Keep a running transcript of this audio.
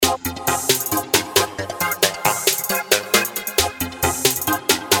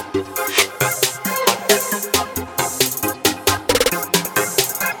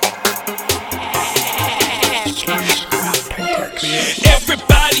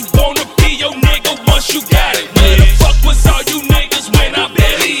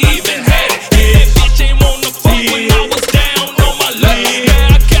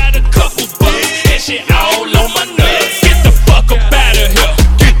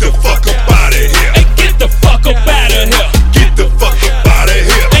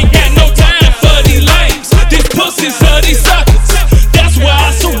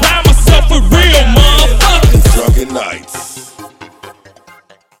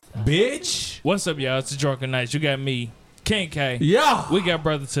bitch. What's up, y'all? It's the Drunken Nights. You got me, King K. Yeah. We got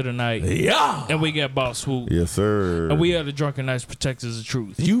Brother to the Night. Yeah. And we got Boss Swoop. Yes, sir. And we are the Drunken Nights Protectors of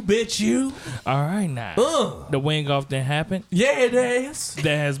Truth. You bitch you. All right, now. The wing off didn't happen. Yeah, it is.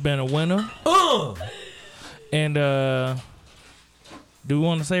 There has been a winner. And do we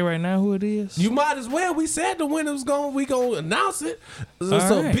want to say right now who it is? You might as well. We said the winner was we gonna announce it. So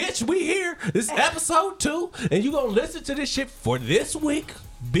right. bitch, we here. This is episode 2, and you gonna listen to this shit for this week,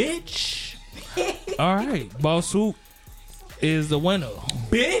 bitch. All right, Boss Swoop is the winner.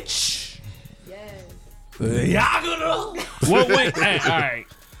 Bitch. Yes. Y'all What wing? Hey, all right.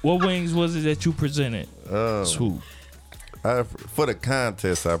 What wings was it that you presented? Swoop. For the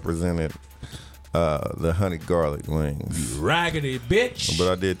contest, I presented the honey garlic wings. raggedy bitch. But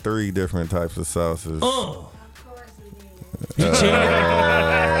I did 3 different types of sauces. Of course we did. You cheated.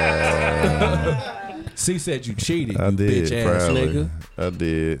 C said you cheated, I you did, bitch ass probably. nigga. I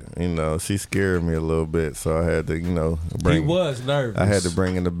did. You know, she scared me a little bit, so I had to, bring. He was nervous. I had to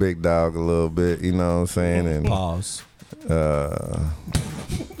bring in the big dog a little bit. You know what I'm saying? And Pause.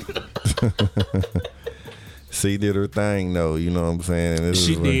 she did her thing, though. You know what I'm saying? And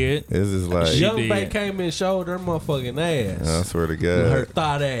She did. This is like. Young did. Bay came in and showed her motherfucking ass. I swear to Her God.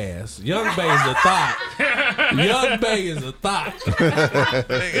 thought ass. Young Bay is a thought. Young Bay is a thought.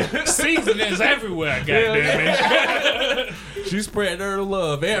 Seasonings everywhere, goddamn it. She spread her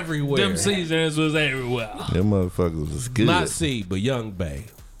love everywhere. Them seasonings was everywhere. Them motherfuckers was good. Not C, but Young Bay.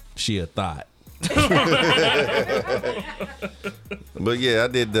 She a thought. But yeah, I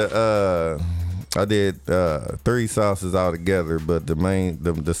did 3 sauces altogether, but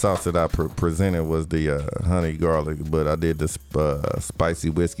the sauce that I presented was the honey garlic, but I did the spicy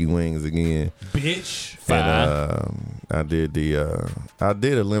whiskey wings again. Bitch. And I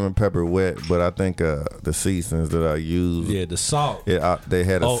did a lemon pepper wet, but I think the seasonings that I used, Yeah, the salt. they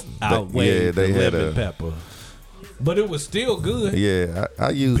had outweighed they the had lemon pepper. But it was still good. Yeah,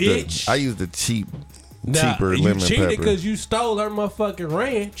 I used Bitch. I used the cheaper You lemon cheated pepper. because you stole her motherfucking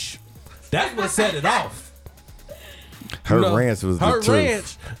ranch. That's what set it off. Her ranch was the her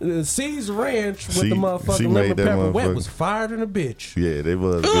truth. ranch. C's ranch with She- the she motherfucking made lemon that pepper wet motherfucker. was fired than a bitch. Yeah, they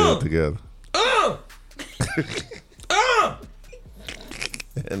was good together.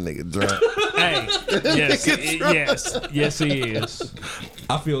 That nigga drunk. Hey, yes, he is.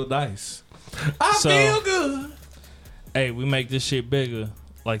 I feel nice. I So- feel good. Hey, we make this shit bigger,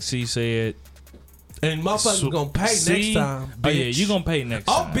 like C said. And motherfuckers gonna pay C- next time. Oh yeah, bitch. you gonna pay next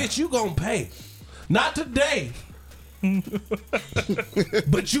Oh, time. bitch, you gonna pay. Not today.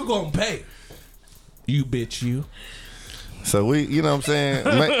 But you gonna pay. You bitch, you. So we, you know what I'm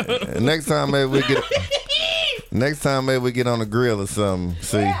saying? Next time maybe we get on the grill or something.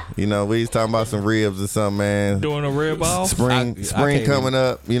 See, we was talking about some ribs or something, man. Doing a rib off. Spring can't coming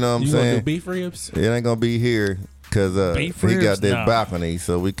up, you know what I'm You gonna do saying? beef ribs? It ain't gonna be here because Beef he ribs? got that Nah. balcony,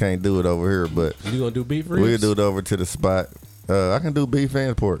 so we can't do it over here. But You gonna do beef ribs? we'll do it over to the spot. I can do beef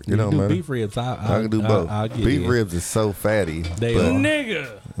and pork. You You know, do man. beef ribs. I I can do both. I'll get Beef in. ribs is so fatty. They but, are. Nigga,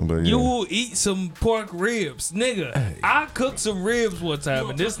 but yeah. you will eat some pork ribs. Nigga, I cooked some ribs one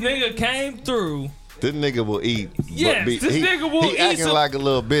time, and this nigga came through. This nigga will eat. Yes, this nigga will he eat acting some- like a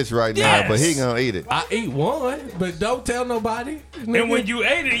little bitch right Yes. now, but he gonna eat it. I eat one, but don't tell nobody. And when you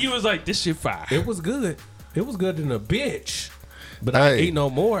ate it, you was like, this shit fire. It was good. It was good than a bitch. But I Hey. ain't eat no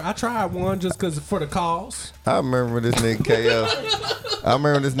more. I tried one just cause for the cause. I remember this nigga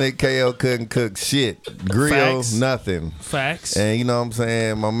KO couldn't cook shit. Grill, Facts. nothing. Facts. And you know what I'm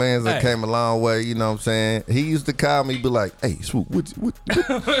saying? My man's Hey. came a long way, you know what I'm saying? He used to call me, be like, hey, Swoop,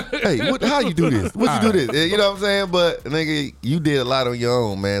 how you do this? What you do this? And you know what I'm saying? But nigga, you did a lot on your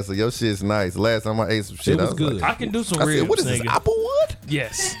own, man, so your shit's nice. Last time I ate some shit, It was I was good. like, I can do some I ribs, said, what is this, nigga. applewood?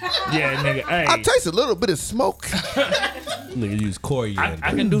 Yes. Yeah, nigga. Hey, I taste a little bit of smoke. Nigga use coriander.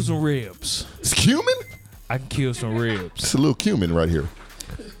 I can do some ribs. It's cumin? I can kill some ribs. It's a little cumin right here.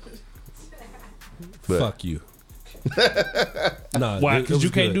 But- Fuck you. Nah, Why? it Because was you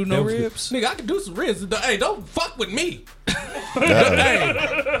can't good. do no It was good. ribs? Nigga, I can do some ribs. Hey, don't fuck with me.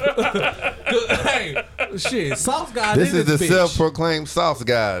 Hey, shit, sauce guy. This in is the bitch. self-proclaimed sauce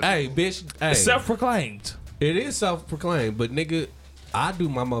guy. Hey, bitch. Hey, Self-proclaimed. it is self-proclaimed, but nigga, I do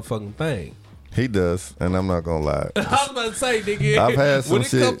my motherfucking thing. He does, and I'm not gonna lie. I was about to say, nigga, I've had some when it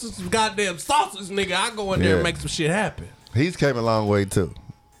shit. comes to some goddamn sauces, nigga, I go in there Yeah. and make some shit happen. He's came a long way too.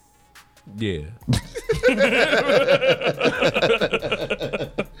 Yeah.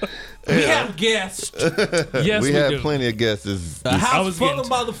 We have guests. Yes, we we had do. plenty of guests. A house was full getting of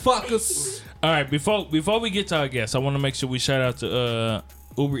motherfuckers. All right, before we get to our guests, I want to make sure we shout out to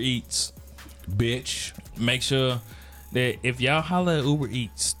Uber Eats. Bitch. Make sure that if y'all holler at Uber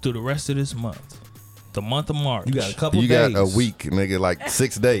Eats through the rest of this month, the month of March, You got a couple You days. got a week, nigga, like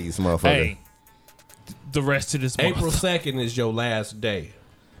 6 days, motherfucker. Hey, the rest of this month, April 2nd is your last day.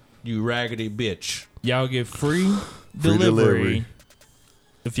 You raggedy bitch. y'all get free delivery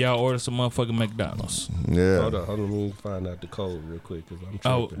if y'all order some motherfucking McDonald's. Yeah. Hold on, let me find out the code real quick because I'm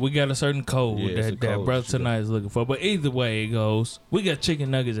Oh, tripping. we got a certain code Yeah, it's a that code brother that you tonight is looking for. But either way it goes, we got chicken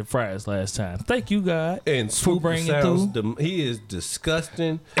nuggets and fries last time. Thank you, God. And for Swoop bringing sounds, through. he is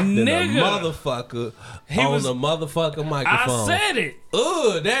disgusting than a Nigga. motherfucker He on was- the motherfucking I microphone. said it.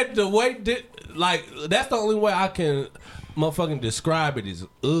 That the way like that's the only way I can motherfucking describe it is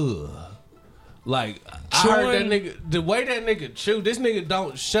Like I heard that nigga, the way that nigga chew, this nigga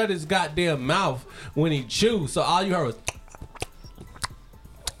don't shut his goddamn mouth when he chews. So all you heard was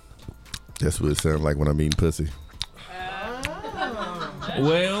That's what it sounds like when I'm eating pussy.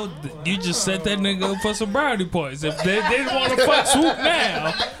 Well, you just set that nigga up for some brownie points. If they didn't want to fuck Swoop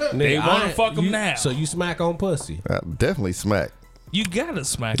now, they want to fuck him now. So you smack on pussy. I definitely smack. You gotta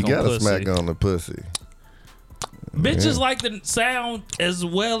smack You on gotta pussy. smack on the pussy. Bitches like the sound as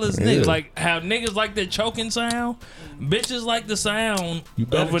well as niggas. Like how niggas like the choking sound. Bitches like the sound You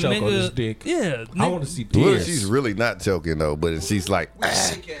better of a choke nigga. on this dick. Yeah, I want to see Look, tears. she's really not choking though, but she's like,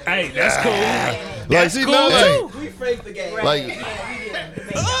 Hey, that's cool. like she cool, knows. too. Hey, We faked the game. like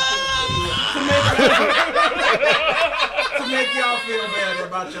To make y'all feel better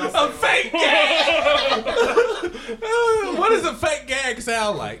about a yourself. fake gag. What does a fake gag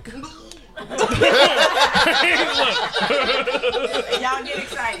sound like? Y'all get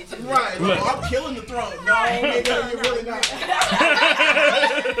excited. Just Right. Look, I'm killing the throat. No, nigga, you're really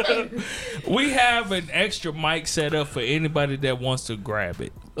not. We have an extra mic set up for anybody that wants to grab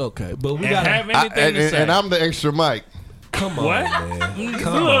it Okay, but we and gotta have anything to say. and I'm the extra mic. come on, What? man. Look,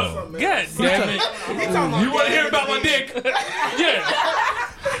 Come on. God damn it! You want to hear about my dick? Yeah,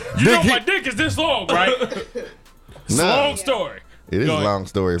 you know my dick is this long, right? It's a Nah. long story. It is Go a ahead. long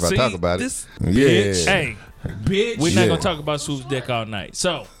story if I See, talk about this it. Yeah. bitch. Hey, Bitch. we're not Yeah. gonna talk about Swoop's dick all night.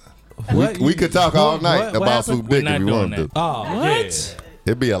 So We could talk all night about happened? Swoop We're Dick not if you doing wanted that. to. Oh, what? yeah.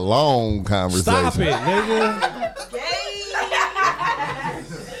 It'd be a long conversation. Stop it, nigga.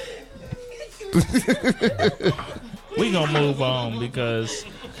 we gonna move on because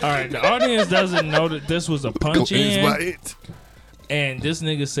all right, the audience doesn't know that this was a punch Go is in, my it. and this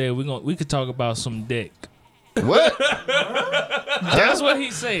nigga said we could talk about some dick. What? That's what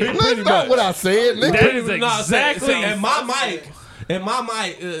he said. That's not what I said, That nigga. is No, exactly. and my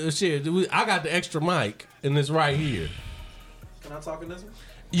mic, shit. I got the extra mic, and it's right here. Can I talk in this one?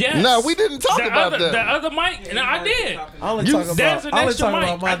 Yes. No, we didn't talk the about other, that. The other mic, no, I did. I only You- talk about, There's an I only extra talk mic.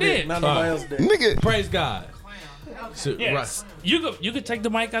 about my I dick, did. not nobody else's dick. Nigga, Praise God. So, Yes. right. You could take the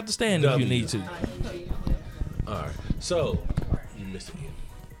mic out the stand if you need to. All right. So you missed it.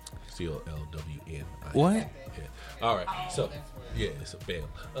 COLWN. What? Yeah. All right. So yeah, it's a bail.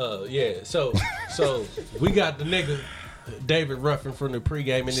 Yeah. So we got the nigga David Ruffin from the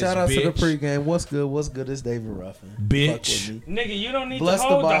pregame in Shout this out bitch. to the pregame. What's good? What's good? It's David Ruffin. Bitch. Fuck with me. Nigga, you don't need Bless to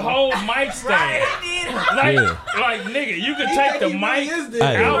the hold the bottle. whole mic stand. Like, Yeah. like, nigga, you can take the mic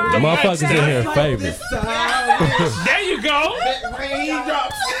Hey, out the mic motherfuckers in stand. here favor. There you go.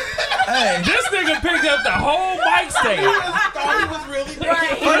 Hey, This nigga picked up the whole mic stand.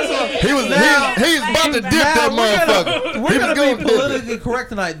 first of all, he's about to dip that now motherfucker. we're He was gonna gonna be dip it. politically correct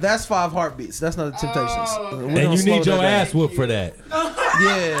tonight. That's 5 heartbeats. That's not the Temptations. We're And gonna you slow need your that down. ass whooped for that.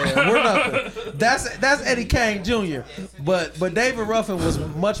 Yeah, we're nothing. That's Eddie Kane Jr. But David Ruffin was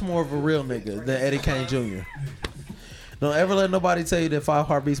much more of a real nigga than Eddie Kane Jr. Don't ever let nobody tell you that 5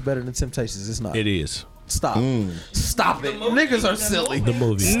 heartbeats better than Temptations. It's not. It is Stop. Stop it. Niggas are silly. the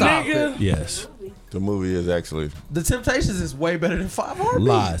movie. Stop Nigga. it. Yes. The movie is actually The Temptations is way better than 5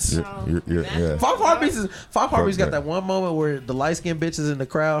 heartbeats. Lies. yeah. 5 heartbeats is 5 heartbeats got that. that one moment where the light skinned bitches in the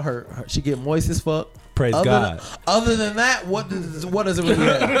crowd, she get moist as fuck. Praise God. Other than that, what does it really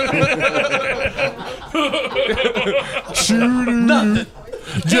have? Nothing.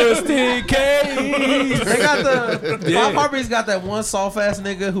 Just in case. They got the 5 heartbeats got that one soft ass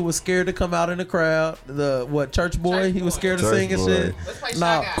nigga who was scared to come out in the crowd. The church boy? He was scared to Church sing and boy. shit.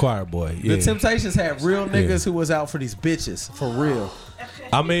 Nah, Choir boy. Yeah. the Temptations had real niggas who was out for these bitches for real.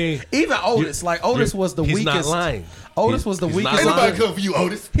 I mean, Even Otis, Otis was the he's weakest. not lying. Otis was the He's not weakest. Ain't of nobody the- come for you,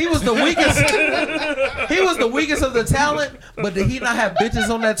 Otis. He was the weakest. He was the weakest of the talent, but did he not have bitches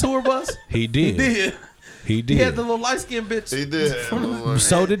on that tour bus? He did. He He did. had the little light skinned bitch. He did.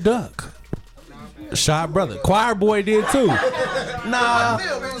 So did Duck. Shot brother. Choir boy did too. Nah,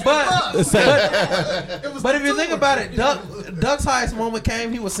 but if you think about it, Duck's highest moment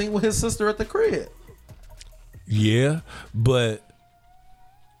came. He was singing with his sister at the crib. Yeah, but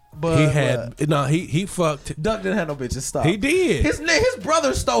he had he fucked. Duck didn't have no bitches. Stop. He did. His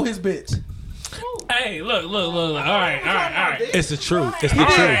brother stole his bitch. Hey, look. All right. It's the truth. It's the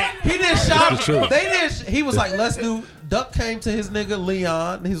truth. He didn't shop. It's the truth. They didn't. He was like, let's do. Duck came to his nigga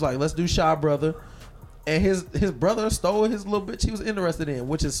Leon. And he was like, let's do Shy Brother. And his brother stole his little bitch he was interested in,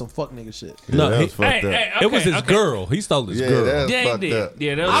 which is some fuck nigga shit. No, that he, was fucked up. Okay, it was his girl. He stole his girl. that was Yeah, he fucked did. up.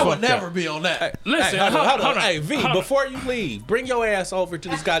 Yeah, that was I would fucked never up. be on that. Listen, Hey, hold hold on. on. Hey, V, Hold on. before you leave, bring your ass over to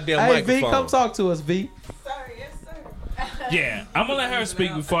this goddamn Hey, microphone. V, come talk to us, V. Sorry, yes, sir. Yeah, I'm gonna let her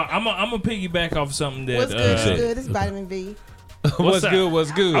speak before. I'm gonna piggyback off something that. What's good? What's good? It's Vitamin V. What's up? good?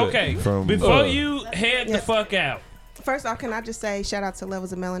 What's good? Okay, From, before you head the Yes. fuck out, First off, can I just say shout out to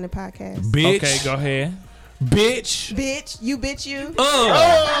Levels of Melanin podcast? Bitch. okay, go ahead. Bitch. Bitch, you bitch you. There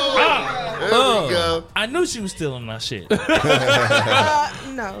we go. I knew she was stealing my shit. No.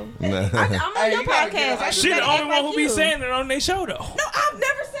 I'm on Hey, your you gotta podcast. get I She the only one who be saying it on their show though. No, I've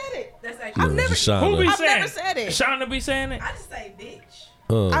never said it. That's actually. I've never. Who be I've saying? never said it. Shauna be saying it. I just say bitch.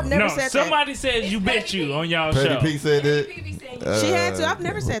 I've never No, said somebody says you bitch you on y'all Petty show. P said that. People be saying that. She had to. I've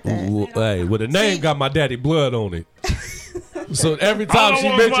never said that. Hey, well, the name got my daddy blood on it. So every time she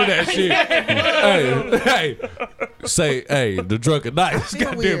want mention my- that shit, hey, say, hey, the Drunken 99as, Feel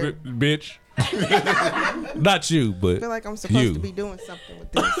goddamn weird. it, bitch. Not you, but I feel like I'm supposed you. to be doing something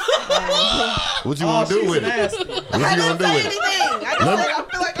with this. What you want to do with it? What you I gonna didn't do say with it? anything. I just said I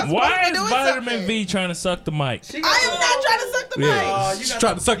feel like I'm Why supposed to is be doing Vitamin something. V trying to suck the mic? I am not trying to suck the mic. Yeah, she's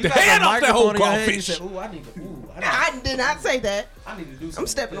trying to suck the head off that whole crawfish. I did not say that. I need to do something. I'm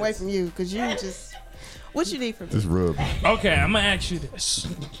stepping away from you because you just. What you need from me? Just rub. Okay, I'm gonna ask you this.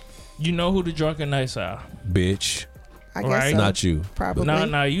 You know who the Drunken 99as are? Bitch, I guess Right. so. not you. Probably.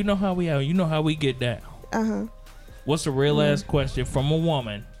 No, you know how we are. You know how we get down. Uh-huh. What's the real ass question from a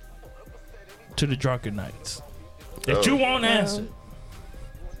woman to the Drunken 99as that you won't answer?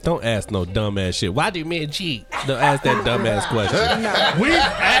 Don't ask no dumbass shit. Why do men cheat? Don't ask that dumbass question. We've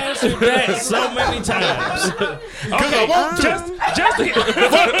answered that so many times. Okay, just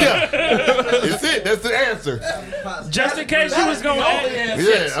It's it. That's the answer. just in case you was gonna ask,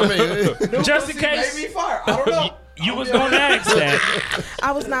 Yeah, I mean, just in case Made me fire. I don't know. you was gonna ask that.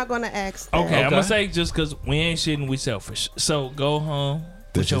 I was not going to ask that. Okay, I'm gonna say just because we ain't shitting, we selfish. So go home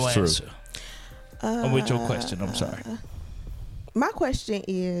with This your is true. answer. With your question, I'm sorry. My question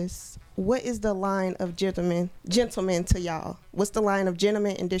is, what is the line of gentlemen to y'all? What's the line of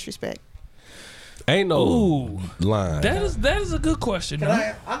gentlemen and disrespect? Ain't no Ooh, line. that is a good question. Can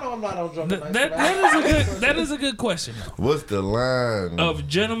though. I know I'm not on Drunken 99as. That is a good question what's the line? of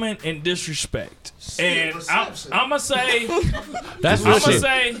gentlemen and disrespect. And I'm gonna say That's I'm real gonna shit.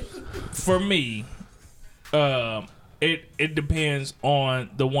 say for me, it depends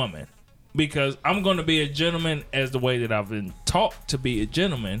on the woman. Because I'm going to be a gentleman as the way that I've been taught to be a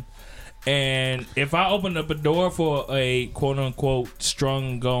gentleman. And if I open up a door for a quote unquote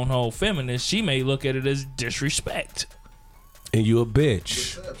strong, gone home feminist, she may look at it as disrespect. And you a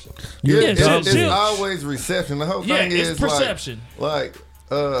bitch. Yeah, Yeah, it's she'll- always reception. The whole Yeah, thing it's is perception. Like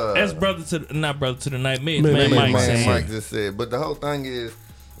As brother to not brother to the night, man, Man, Mike Mike said. Mike just said. But the whole thing is,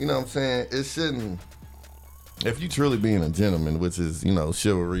 you know what I'm saying? It shouldn't. If you truly being a gentleman, which is, you know,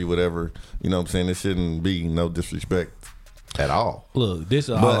 chivalry, whatever, you know what I'm saying? It shouldn't be no disrespect at all. Look, this is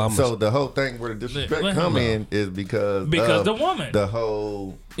all But I'm so the whole thing where the disrespect Let him come know. in is because Because of the woman. the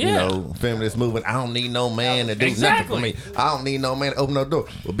whole you Yeah. know feminist movement. I don't need no man to do Exactly. nothing for me. I don't need no man to open no door.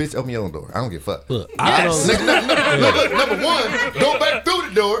 Well, bitch, open your own door. I don't give a fuck. Look, I can only, Look, number one, go back through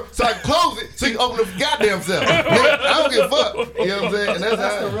the door so I can close it so you can open the goddamn self. Nigga, I don't give a fuck. You know what I'm saying? And that's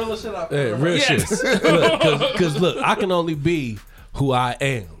That's the how. realest shit I've yeah, ever real Yes. shit. Because look, I can only be who I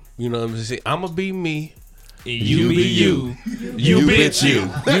am. You know what I'm saying? I'm gonna be me. You be you. You bitch you. You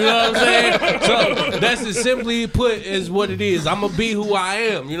know what I'm saying? So that's as simply put as what it is. I'm gonna be who I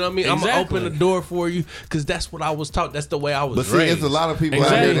am. You know what I mean? I'm gonna Exactly. open the door for you because that's what I was taught. That's the way I was But see, raised. it's a lot of people out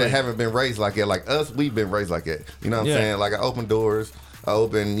Exactly. there that haven't been raised like that. Like us, we've been raised like that. You know what I'm Yeah. saying? Like I open doors. I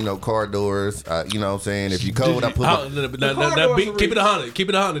open, you know, car doors. You know what I'm saying? If you cold, I put my, Keep it 100. Keep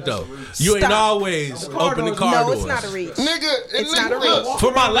it 100 though. You ain't Stop. always opening car No, doors. it's not a reach. nigga. It's nigga, not a look, reach.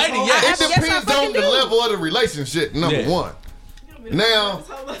 For my lady, It yes. Yes, I depends fucking on the do. level of the relationship. Number Yeah. one. Now,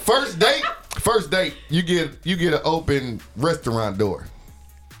 first date, you get an open restaurant door,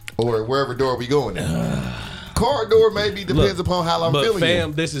 or wherever door we going in. car door maybe depends upon how I'm but feeling.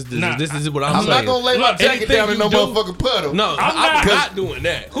 fam, this is what I'm I'm saying. not gonna lay my jacket anything down in you no do- motherfucking puddle. No, I'm not doing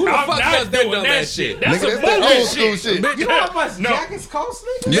that. Who the I'm fuck not does that doing dumb that ass shit? That's Nigga, some that's that movie old school shit. You know how much No. jackets cost,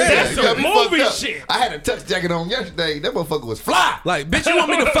 nigga? Yeah, That's you some got me movie fucked up. shit. I had a tux jacket on yesterday. That motherfucker was fly. Like, bitch, you want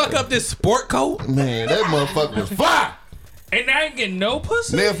me to fuck up this sport coat? Man, that motherfucker was fly. And I ain't getting no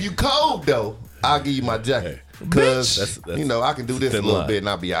pussy. Now, if you cold though, I'll give you my jacket. Cause That's you know I can do this a thin little line. bit and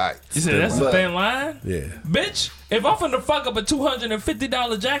I'll be alright. You said that's a But- thin line? Yeah. Bitch, if I'm finna fuck up a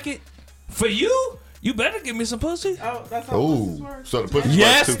 $250 jacket for you, you better give me some pussy. Oh, that's how pussies Ooh, work. so the pussy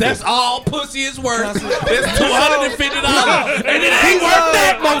Yes, worth that's $250. all pussy is worth. It's $250, and it ain't worth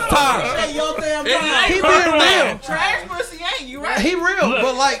that most times. Hey, yo, damn It time. He ain't being worth that. real. Trash pussy ain't you right? He real,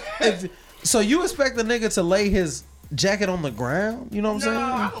 but like, so you expect the nigga to lay his jacket on the ground? You know what I'm No,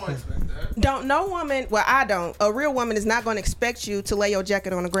 saying? I don't expect that. Don't no woman. Well, I don't. A real woman is not going to expect you to lay your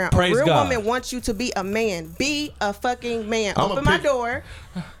jacket on the ground. Praise a real God. woman wants you to be a man. Be a fucking man. I'm a Open my pick- door.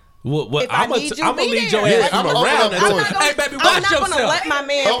 What, If I I'm gonna need you, I'm be gonna lead your there. ass Yeah, I'ma from open around. up that doors. door. Hey, baby, I'm watch not going to yourself. let my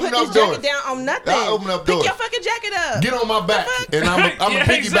man Open put up his doors. jacket down on nothing. I'll open up Pick doors. your fucking jacket up. Get on my back and I'm Yeah, gonna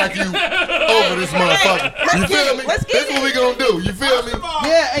piggyback you over this motherfucker. You feel me? Let's get That's what we gonna do. You feel me?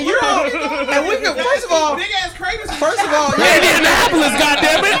 Yeah, and you know, and we can first of all, Big ass craters. first of all, Indianapolis,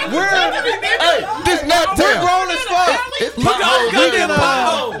 goddammit. Hey, this not we're town. grown as fuck. It's Look at potholes all in goddamn there.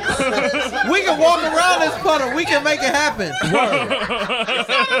 potholes. We can walk around this puddle. We can make it happen.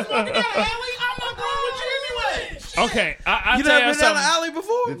 Okay, I You tell never you been down the something. alley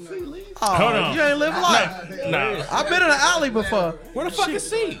before? Oh, Hold on. you ain't live life. Nah. I've been in the alley before. Where the fuck is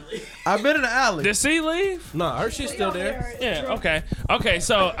C? I've been in the alley. Did C leave? Nah, her shit's still there. Yeah, okay,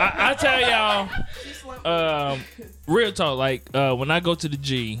 so I tell y'all, real talk, like, when I go to the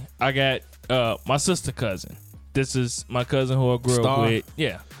G, I got, my sister cousin. This is my cousin who I grew up Star. with.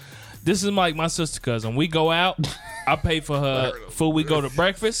 Yeah. This is like my sister cousin. We go out, I pay for her food, we go to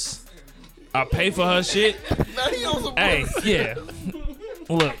breakfast, I pay for her shit. Hey, yeah.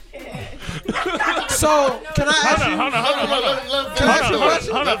 Look. So, can I ask you? Hold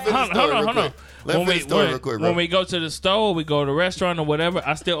on. When When we go to the store, we go to the restaurant or whatever,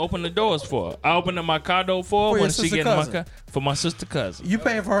 I still open the doors for her. I open up my car door for her For your when she sister get in my cousin? car. For my sister cousin. You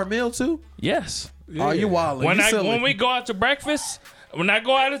paying for her meal too? Yes. Oh, you wildin'. When You silly. when we go out to breakfast, when I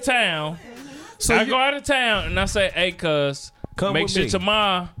go out of town, I go out of town and I say, hey, cuz, Come make with sure me.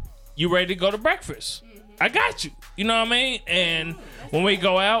 tomorrow you ready to go to breakfast. I got you. You know what I mean? And when we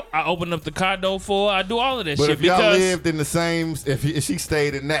go out, I open up the car door for her. I do all of that But shit if y'all because lived in the same, if she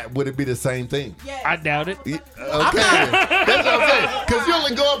stayed in that, would it be the same thing? I doubt it. Okay, that's what I'm saying. Because you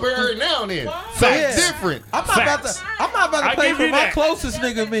only go up here every now and then. So it's Yeah. different. I'm not about Facts. to. I'm not about I to pay give for you my that. closest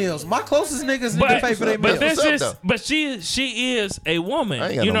nigga meals. My closest niggas need to pay for their but meals. this What's up, is though? but she is a woman. I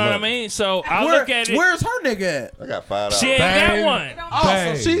ain't got You no know what I money. mean? So I Where- look at it. Where's her nigga at? I got $5. She ain't Bang. got one. Oh,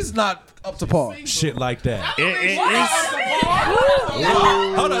 Bang. so she's not up to par. Shit like that. It's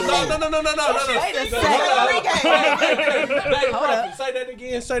Hold on, no. Say that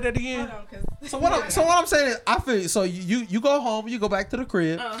again. Say that again. So what I'm saying is, I feel so you go home, you go back to the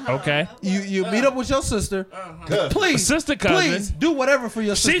crib, okay. you meet up with your sister. Please, Sister cousin. please do whatever for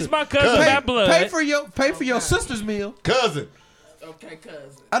your sister. She's my cousin by blood. Pay for your sister's meal. Cousin. Okay,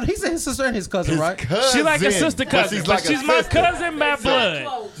 cousin. He said his sister and his cousin, right? Cousin. She like a sister But cousin, but she's a my sister. cousin by blood.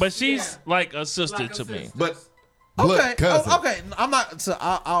 Close. But she's Yeah. like a sister Like a to me. sister. But blood Okay, cousin. okay. I'm not. So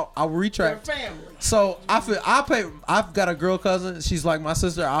I'll retract. Your family. So I pay. I've got a girl cousin. She's like my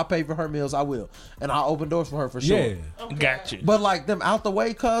sister. I'll pay for her meals. I will, and I'll open doors for her for sure. Yeah. Got you. But like them out the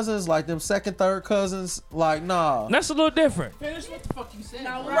way cousins, like them second, third cousins, like nah. That's a little different. Finish what the fuck you said.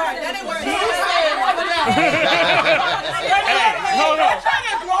 No, Right, that ain't what he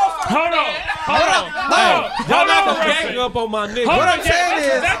Hold on. Y'all not gonna gang up on my nigga. What I'm saying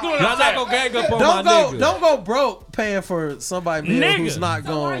is, Y'all not gonna gang up on don't my go, nigga. don't go broke paying for somebody meal Nigga. who's not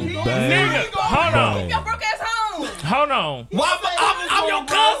going. Nigga, hold on. Your broke ass home. Hold on. Why I'm your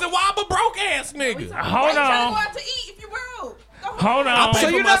cousin. Why I'm a broke ass nigga? Hold Trying to go on. out to eat if you broke. Go home. Hold on. So for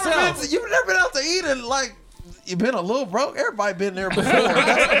you never myself. been, you've never been out to eat and like you've been a little broke. Everybody been there before.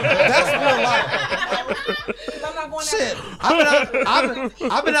 That's real life. I'm not going Shit,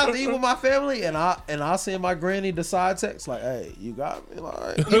 I've been out to eat with my family, and I see my granny decide text like, "Hey, you got me,"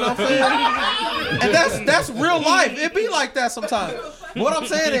 like, you know what I'm saying? And that's real life. It be like that sometimes. What I'm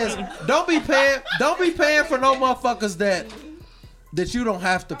saying is, don't be paying for no motherfuckers that you don't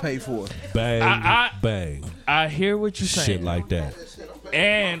have to pay for. Bang, bang. I hear what you're saying. Shit like that.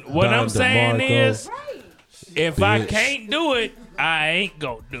 And what Don I'm saying DeMarco. is, if I Bitch. can't do it, I ain't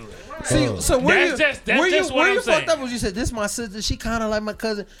gonna do it. See, so where That's you just what I'm saying. fucked up was you said this my sister. She kind of like my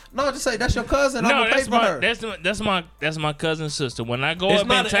cousin. No, just say that's your cousin. I'm No, gonna pay for her. that's my cousin's sister. When I go It's up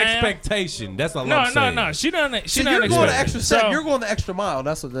not in an time, expectation. That's all I'm saying. no. She not See, you're going the extra step. So- You're going the extra mile.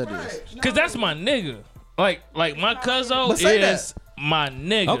 That's what that is. Cause that's my nigga. Like my cousin But say is my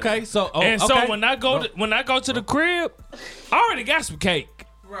nigga. Okay, so so when I go to the crib, I already got some cake.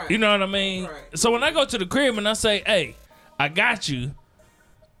 Right. You know what I mean? Right. So when I go to the crib and I say, "Hey, I got you,"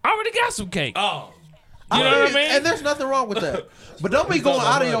 I already got some cake. Oh, You know what I mean? And there's nothing wrong with that. But don't be going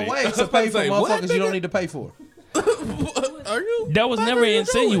out of your way to pay for Say, what, motherfuckers you don't nigga? need to pay for. are you? That was never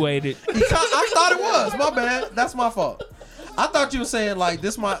insinuated. I thought it was. My bad. That's my fault. I thought you were saying like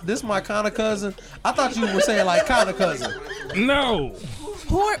this my kind of cousin. I thought you were saying like kind of cousin. No.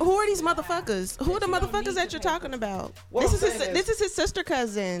 Who are these motherfuckers? Who are the motherfuckers that you're talking about? What This I'm is saying this is his sister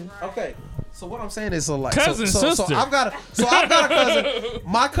cousin. Okay. So what I'm saying is so Cousin, so sister. I've got a cousin.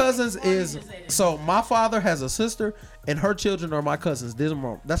 My cousins is so my father has a sister and her children are my cousins.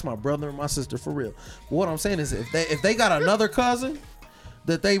 That's my brother and my sister for real. But what I'm saying is if they got another cousin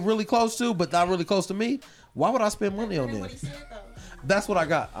that they really close to but not really close to me, why would I spend money on them? That's what I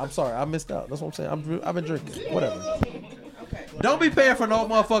got. I'm sorry, I missed out. That's what I'm saying. I've been drinking. Whatever. Don't be paying for no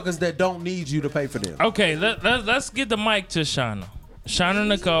motherfuckers that don't need you to pay for them. Okay, let's get the mic to Shauna. Shauna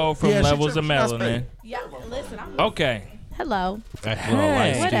Nicole from Yeah, she Levels of tripping. She not Melanin. Yeah, listen. Okay. Hello. Acting all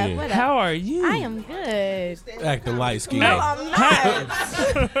light Hey. What up? skin. What up? How are you? I am good. Acting light skin. No, I'm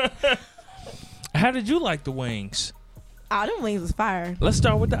not. How did you like the wings? Oh, them wings was fire. Let's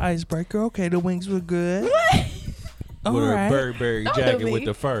start with the icebreaker. Okay, the wings were good. All With her right. Burberry Don't do jacket me. with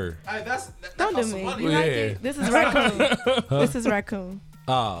the fur. Hey, that's Don't do some me. money. You Yeah. like it? This is raccoon. This is raccoon.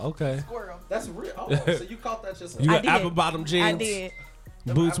 Oh, okay. That's real. Oh, so you caught that just. You I got did. apple bottom jeans, I did.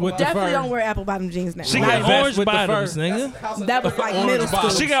 boots with the Definitely fur. don't wear apple bottom jeans now. She Not got even. vest orange with the bottoms, fur. nigga. That was like middle school.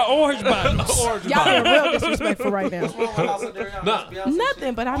 She got orange bottoms. Orange Y'all bottom. are real disrespectful right now. Nah.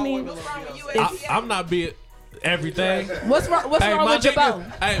 Nothing, but I mean, I'm not being everything. what's wrong? What's Hey, wrong my with your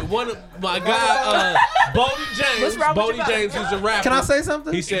nigga, bow? hey, one of my guy, Bodie James. What's wrong with Bodie your bow? James, who's a rapper. Can I say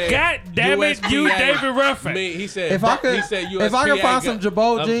something? He said, God damn it, you USPA. David Ruffin. Me, he said, If I could, he said if I could USPA find some got-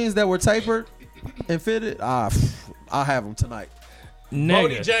 Jabot jeans that were tapered and fitted, I'll have them tonight. Bodie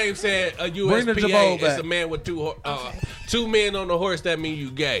Nigga. James said a Bring the USPA Jabot is back. a man with two men on the horse. That mean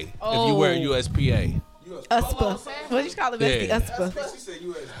you gay if you wear a USPA. USPA. What you call it, Bestie? Yeah.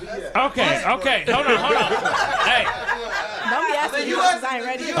 USPA. Okay. Hold on. Hey, Don't be asking me because I ain't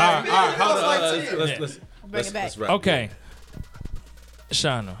ready. All right, hold on. Let's Bring it back. wrap okay.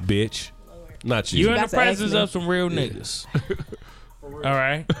 Shauna, bitch. Not you. you're in about the to ask presence me. of some real niggas. All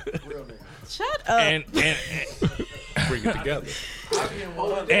right. Shut up. And Bring it together.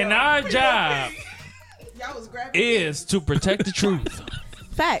 and our job is to protect the truth.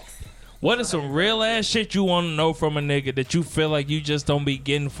 Facts. What is some real ass shit you want to know from a nigga that you feel like you just don't be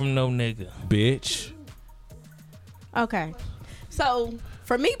getting from no nigga? Bitch. Okay. So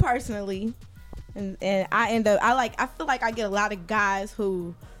for me personally, and I feel like I get a lot of guys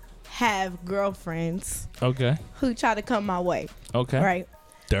who have girlfriends Okay. who try to come my way. Okay. Right.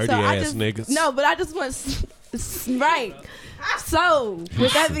 Dirty So I ass just, niggas. No, but I just want right. So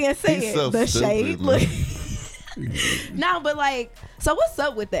with that being said, He's so the stupid, shade. man. Look. No, but like, so what's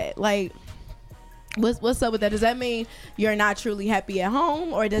up with that? Like, what's up with that? Does that mean you're not truly happy at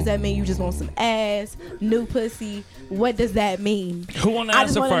home, or does that mean you just want some ass, new pussy? What does that mean? Who want to I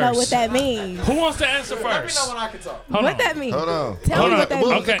just answer want to know what first? that means. Who wants to answer first? I can talk. Hold What on. that means? Hold on. Tell Hold me on. what that What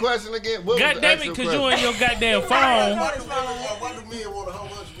means. was the Okay. question again? What was God the damn it, actual because you question? on your goddamn phone. Why do men want how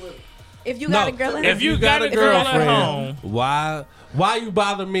much women? If you got a girl at if home, you got a girl at girlfriend, home, why you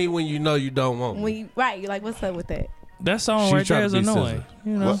bother me when you know you don't want me? when you, right, you're like, what's up with that? that song She right there tryna is be annoying.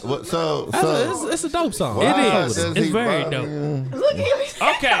 You know? What, so It's a dope song. It why is. does It's he very bother dope. you? Look at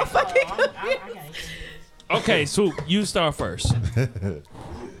me. Okay. Okay, Swoop, you start first.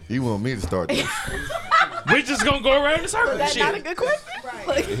 You want me to start this? We just gonna go around in circles. That's not a Shit. good question.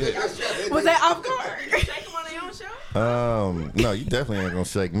 Like, was that off guard? Shake him on their own show. No, you definitely ain't gonna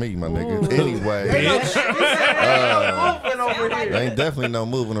shake me, my nigga. Anyway, there ain't definitely no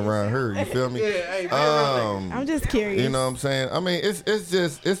moving around her. You feel me? I'm just curious. You know what I'm saying? I mean, it's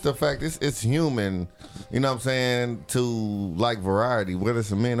the fact it's human. You know what I'm saying? To like variety, whether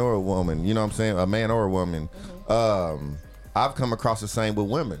it's a man or a woman. You know what I'm saying? A man or a woman. I've come across the same with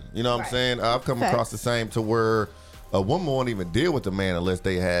women. You know what I'm saying? I've come Facts. across the same to where a woman won't even deal with a man unless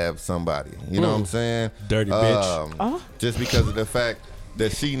they have somebody. You know what I'm saying? Dirty bitch. Just because of the fact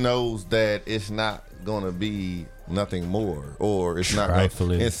that she knows that it's not gonna be nothing more, or it's not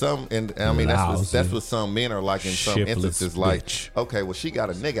Trifling. and I mean that's Lousy. what some men are like in some Shiftless instances. Like, bitch. okay, well, she got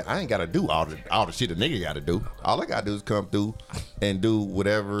a nigga. I ain't gotta do all the shit a nigga gotta do. All I gotta do is come through and do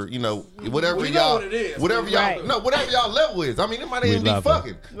whatever, whatever We know y'all, what it is. whatever y'all, Right. no, whatever y'all level is. I mean, it might even be love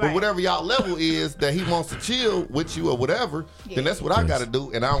fucking, it. but Right. whatever y'all level is that he wants to chill with you or whatever, then that's what I gotta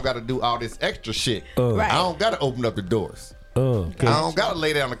do, and I don't gotta do all this extra shit. Right. I don't gotta open up the doors. I 'Cause don't gotta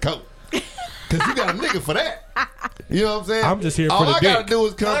lay down the coat. Cause you got a nigga for that. You know what I'm saying? I'm just here for all the I gotta dick. do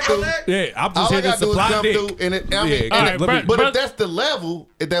is come through. yeah, I'm All just I here to gotta do is supply come dick. through, and it, I Yeah, mean, all right, but but- if that's the level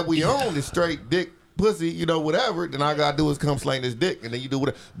that we own is straight dick, pussy, whatever, then all I gotta do is come slang this dick, and then you do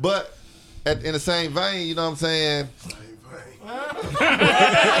whatever. But in the same vein, you know what I'm saying?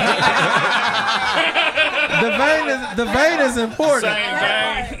 The vein is important.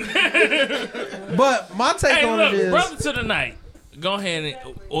 Same thing. But my take Hey, on look, it is brother to the night. Go ahead and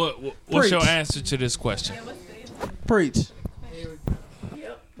what's your Preach. answer to this question? preach.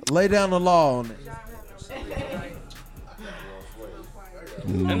 Lay down the law on it.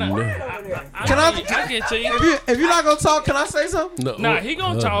 And I get to you. If you're not gonna talk, can I say something? No, Nah, he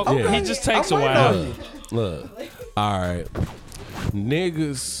gonna talk. yeah. He just takes a I'm waiting while. on you. Look, all right,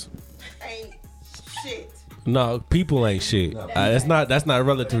 niggas. Ain't shit. No, people ain't shit. That's not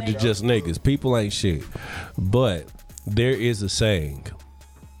relative to just niggas. People ain't shit. But there is a saying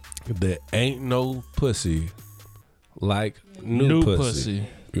that ain't no pussy like new pussy.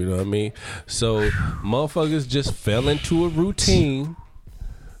 You know what I mean? So motherfuckers just fell into a routine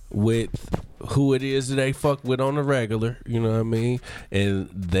with who it is that they fuck with on the regular. You know what I mean? And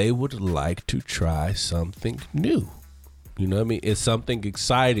they would like to try something new. You know what I mean? It's something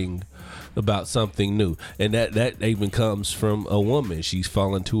exciting about something new, and that even comes from a woman. She's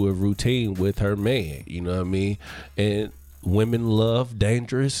fallen to a routine with her man. You know what I mean? And women love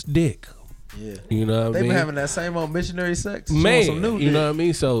dangerous dick. Yeah. You know what I They've mean? been having that same old missionary sex. She wants Man, some new you know dick. what I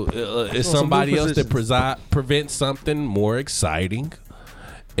mean? So it's some somebody new else that positions. prevents something more exciting,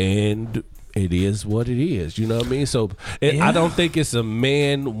 and it is what it is. You know what I mean? So I don't think it's a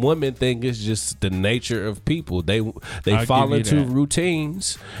man-woman thing. It's just the nature of people. They I'll fall give you into that.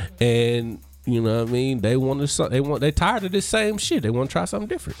 routines, and you know what I mean. They tired of this same shit. They want to try something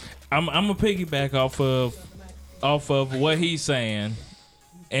different. I'm gonna piggyback off of what he's saying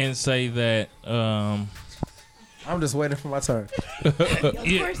and say that I'm just waiting for my turn.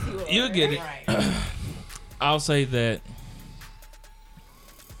 you'll get it. I'll say that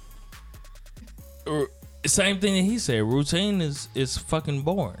same thing that he said. Routine is fucking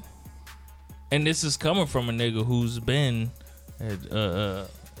boring, and this is coming from a nigga who's been at,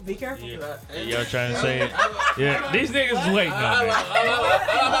 Be careful. y'all trying to say it? Yeah, these niggas waiting on me.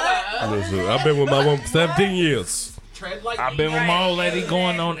 I've been with my woman for 17 years. I've been with my old lady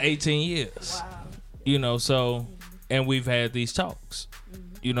going on 18 years. You know, so, and we've had these talks.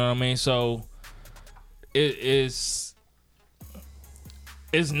 You know what I mean? So it's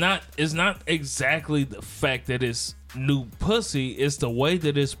not exactly the fact that it's new pussy, it's the way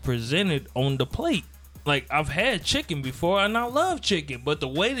that it's presented on the plate. Like, I've had chicken before and I love chicken, but the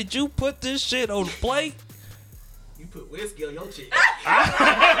way that you put this shit on the plate, You put whiskey on your chick.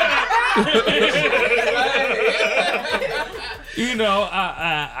 you know,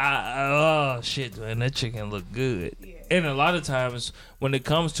 oh shit, man, that chicken look good. And a lot of times when it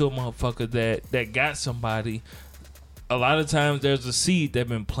comes to a motherfucker that got somebody, a lot of times there's a seed that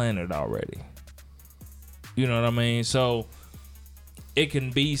been planted already. You know what I mean? So it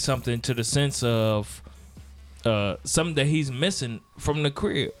can be something to the sense of something that he's missing from the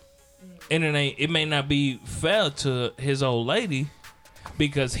crib. And it may not be fair to his old lady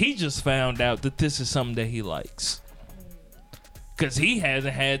because he just found out that this is something that he likes. Because he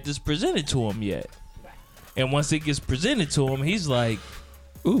hasn't had this presented to him yet. And once it gets presented to him, he's like,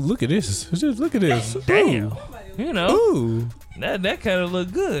 Ooh, look at this! Just look at this! damn. You know, Ooh, that kind of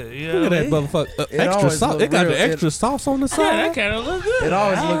look good. You know look at that what I mean? motherfucker! It Extra always sauce. look It got real- the extra sauce on the Yeah, side. that kind of look good. It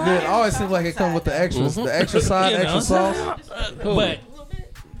always look good. It always seems like it comes with the extras. The extra side, You know. extra sauce. But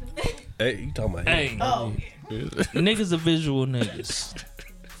Hey, you talking about? hey, niggas are visual niggas.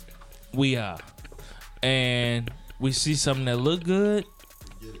 We are, and we see something that look good.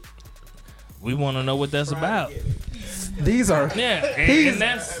 We want to know what that's about. These are Yeah, He's- and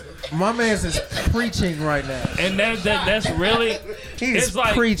that's my man's is preaching right now. and that's really. He's It's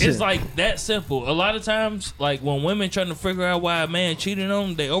like preaching. it's like that simple. A lot of times, like when women trying to figure out why a man cheated on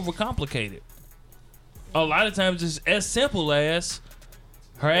them, they overcomplicate it. A lot of times, it's as simple as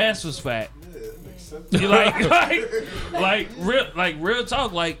her ass was fat. You like real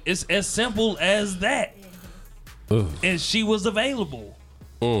talk. Like it's as simple as that. Ugh. And she was available.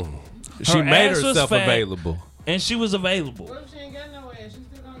 She Her made ass was herself fat, available. And she was available. What if she ain't got no ass? She still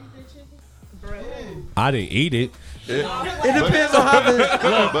gonna eat that chicken? I didn't eat it. It depends on how the.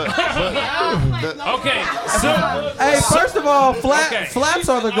 Okay, so Hey, first of all, flaps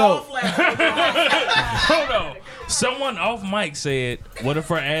are the goat. hold on. Someone off mic said, "What if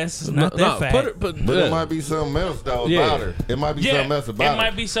her ass is not that fat?" But it might be something else though about her. It might be something else about her. It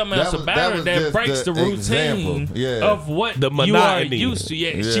might be something else about her that just breaks the routine of what the you are monotony. used to.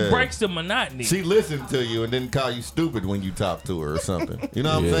 Yeah, she breaks the monotony. She listened to you and didn't call you stupid when you talk to her or something. You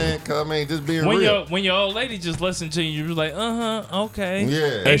know what I'm saying? 'Cause, I mean, just being real. When your old lady just listened to you, you're like, okay.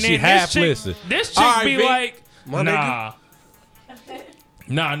 Yeah. And she half listened. This chick All right, be V. like, My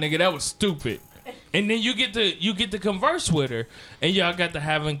nah, nigga, that was stupid. And then you get to converse with her, and y'all got to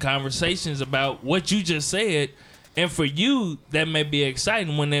having conversations about what you just said. And for you, that may be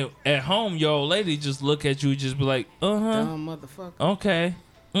exciting. When they at home, your old lady just look at you and just be like, Dumb motherfucker. okay,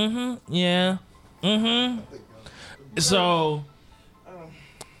 yeah, So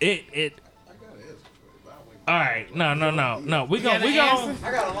it. All right, no. We gon' I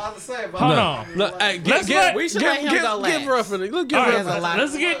got a lot to say about hold on. Look, hey, We should let him go last. Give Ruffin. Look, give All Ruffin. right,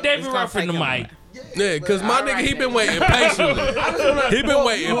 let's get David gonna Ruffin the take him mic. Yeah, because my nigga, he been waiting patiently. He been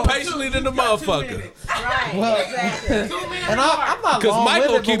waiting patiently than the motherfucker. and I'm not Because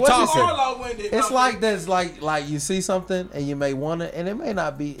Michael long-winded, keep but what you talking. said- It's like this, like you see something and you may want it, and it may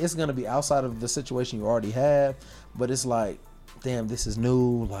not be. It's gonna be outside of the situation you already have, but it's like, damn, this is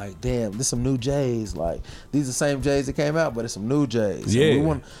new. Like, damn, this some new J's. Like, these are the same J's that came out, but it's some new J's. Yeah. And we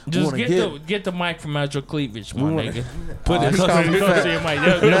want Just get the mic from out your cleavage, my nigga. Put it it's called Go fat. to your mic.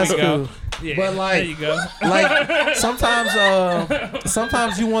 There we That's go. cool. Yeah, But like, there you go. like sometimes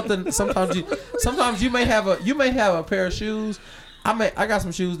you want the sometimes you may have a pair of shoes. I got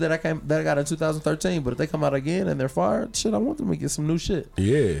some shoes that I got in 2013, but if they come out again and they're fired, shit, I want them to get some new shit.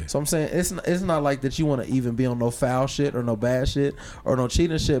 Yeah. So I'm saying it's not like that you want to even be on no foul shit or no bad shit or no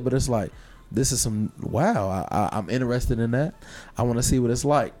cheating shit, but it's like, this is some I'm interested in that. I want to see what it's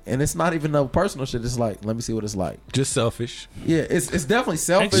like, and it's not even no personal shit. It's like, let me see what it's like. Just selfish. Yeah, it's definitely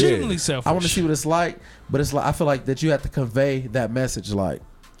selfish. Extremely selfish. I want to see what it's like, but it's like, I feel like that you have to convey that message. Like,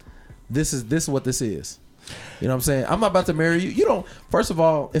 this is what this is. You know what I'm saying? I'm not about to marry you. You don't. First of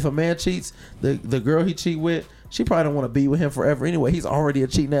all, if a man cheats, the girl he cheat with, she probably don't want to be with him forever anyway. He's already a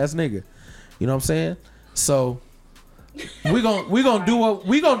cheating ass nigga. You know what I'm saying? So we gonna do what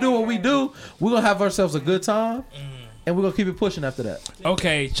we do. We're gonna have ourselves a good time, and we're gonna keep it pushing after that.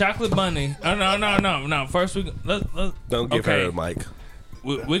 Okay, Chocolate Bunny. Oh, no. First let's Don't give her a mic.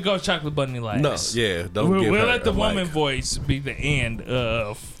 We go Chocolate Bunny last. No, yeah, don't give her We'll let the a woman mic. voice be the end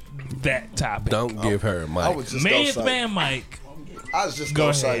of that topic. Don't give her a mic. I was just Man's gonna say, man Mike. I was just Go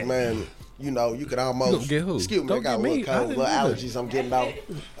gonna say, ahead. man, you know, you could almost You gonna get who? Excuse me, Don't I got get a me. little I cold, didn't little do that. allergies I'm getting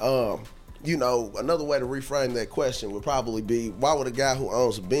out. You know, another way to reframe that question would probably be, why would a guy who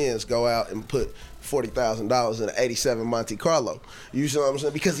owns a Benz go out and put $40,000 in an '87 Monte Carlo? You see what I'm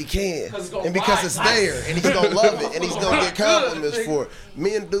saying? Because he can, and because it's there, and he's gonna love it, and he's gonna get compliments for it.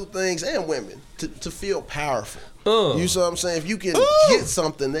 Men do things, and women, to feel powerful. You see what I'm saying? If you can get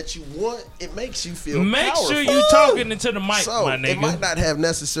something that you want, it makes you feel Make powerful. sure you talking into the mic, So my it might nigga. not have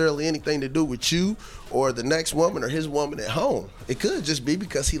necessarily anything to do with you or the next woman or his woman at home. It could just be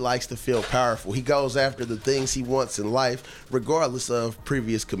because he likes to feel powerful. He goes after the things he wants in life, regardless of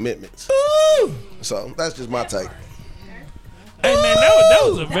previous commitments. So that's just my take. Hey man, that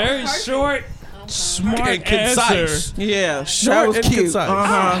was a very short, smart And concise. answer. Yeah, Short that was and cute.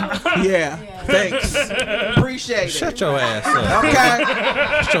 concise. Yeah, thanks. Appreciate it. Shut your ass up.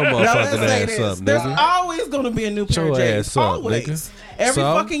 Okay. Shut your Now let's motherfucking say ass this. up, There's nigga. always going to be a new pair your of J's. ass up, Always. nigga. Every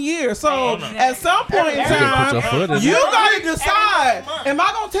So? fucking year. So at some point in You can put your time, foot in you it. got to decide, am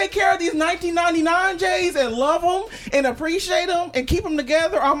I going to take care of these 1999 J's and love them and appreciate them and keep them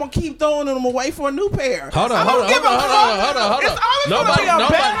together, or I'm going to keep throwing them away for a new pair? Hold on, I don't hold on, give a hold on, fuck. hold on. It's always going to be a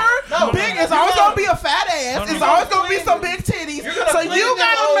better, it's always going to be a fat ass. It's always going to be some big titties. So you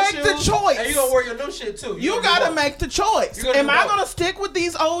got to make the choice. And you gonna wear your new shit too. You gotta make the choice. gonna Am do I both. gonna stick with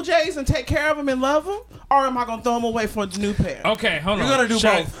these old J's and take care of them and love them, or am I gonna throw them away for the new pair? Okay, hold on. You're gonna do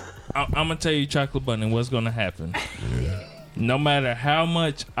both. I'm gonna tell you, Chocolate Bunny, what's gonna happen. No matter how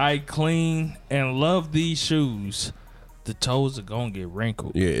much I clean and love these shoes, the toes are gonna get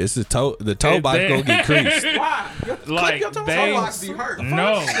wrinkled. Yeah, it's the toe box gonna get creased. Why? Like your toe they, box be hurt.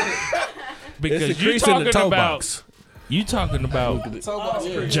 no, It's because the you crease in the talking toe about box. You talking about James?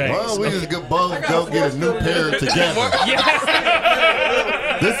 Why don't we just both go get a new pair together?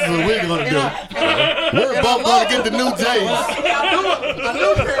 This is what we're gonna do. We're both gonna get the new J's. A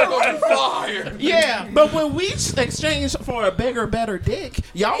new pair gonna be fire. Yeah, But when we exchange for a bigger, better dick,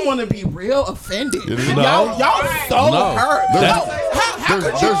 y'all want to be real offended. No. Y'all so hurt.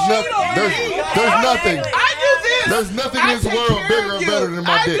 There's nothing. I do this. There's nothing in this world bigger or better than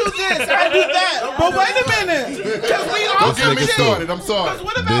my dick. I do this. I do that. But wait a minute. Because we all Don't get me started. I'm sorry. Because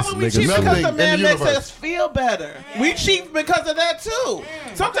what about when we cheat because Nothing the in man the makes universe. us feel better? We cheat because of that too.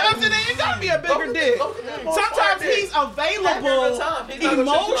 Sometimes it ain't gotta be a bigger dick. Sometimes he's available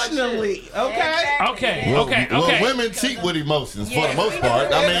emotionally. Okay. Well, women cheat with emotions for the most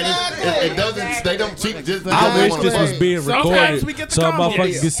part. I mean, it doesn't. They don't cheat just because I they wish wanna this was fuck. being Sometimes we recorded get the so compliment.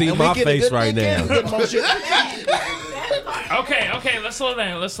 motherfuckers can see And we my get a face good right dick now. and a good motion. Okay, let's slow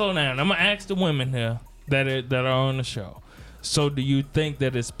down. I'm gonna ask the women here that are on the show. So, do you think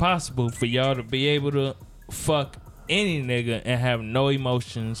that it's possible for y'all to be able to fuck any nigga and have no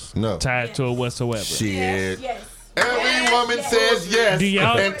emotions tied to it whatsoever? Shit. Every woman says yes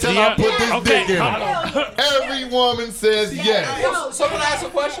until I put this dick in her. Every woman says yes. Someone ask a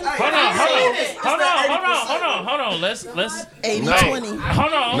question. Hold on. Let's 80-20.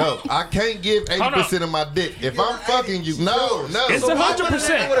 Hold on. No, I can't give 80% of my dick. If I'm fucking you, no. It's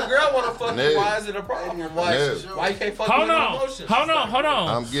 100%. When a girl want to fuck you, why is it a problem? Why you can't fuck you with emotions? Hold on.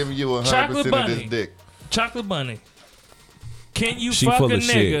 I'm giving you 100% Chocolate of bunny. this dick. Chocolate bunny. Can you She fuck full a of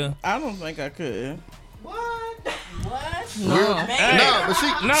shit. nigga? I don't think I could. No, but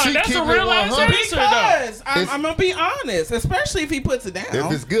she that's keep a it real ass 100. answer though. Because I'm gonna be honest, especially if he puts it down.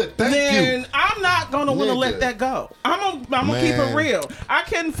 If it's good, thank then you. I'm not gonna want to Nigga. let that go. I'm gonna keep it real. I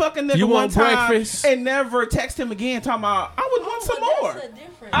couldn't fuck a nigga You one want time breakfast? and never text him again talking about I would want some more.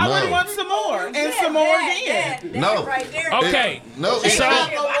 I would want some more and some more again. No. Okay. No. So-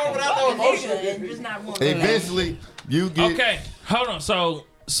 Eventually, you get. Okay, hold on.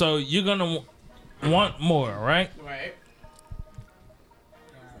 So you're gonna want more, right? Right.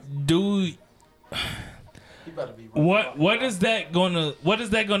 What is that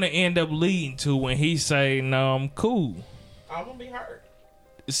gonna end up leading to when he say no, I'm cool? I'm gonna be hurt.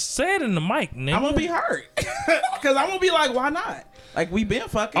 Say it in the mic, nigga. I'm gonna be hurt because I'm gonna be like, why not? Like we been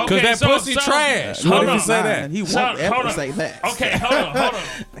fucking. Okay, Because that pussy trash. What if you say that? He won't hold ever on. say that. Okay, hold on.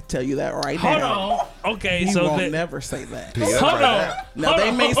 I tell you that right Hold now. on. Okay, He so won't never say that. hold on. Now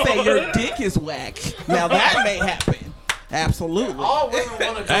they may say your dick is whack. Now that may happen. Absolutely. All women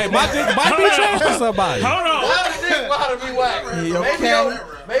want to. Hey, my dick might be trash for somebody. Hold on. Why the dick gotta be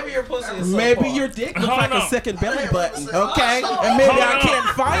whack? Maybe your pussy is. Maybe your dick looks Hold like on. a second belly button, okay? And maybe I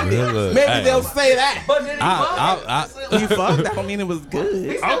can't find it. Look, Maybe hey. they'll say that. But then You fucked. That don't mean it was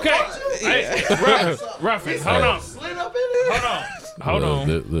good. Okay. Hey, Ruffin, hold on. slid up in there. Hold on.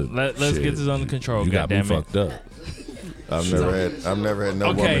 Look, Let's shit. get this under control. You got me Goddamn it. fucked up. I've never had no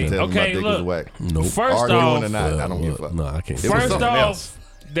Okay, woman tell me my okay, dick look. was whack. Nope. First Arguing off, or not, I don't give a fuck. No, I can't. It was First something off, else.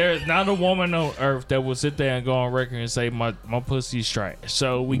 there's not a woman on earth that will sit there and go on record and say my pussy's trash.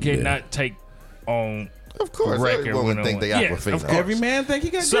 So we cannot take on Of course, every record woman when think they yeah, Aquafina. of course. Every man think he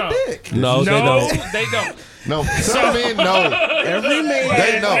got So- good dick. No, they don't. They don't. No, some men know. Every man.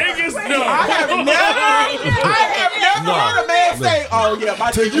 They know. Niggas know. I have never heard a man say, "Oh yeah,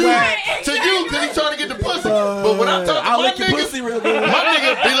 my To dick you, whack." to you, because he's trying to get the pussy. But when I talk to I'll my lick your niggas, pussy real good. my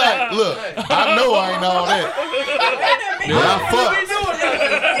nigga be like, look, I know I ain't all that.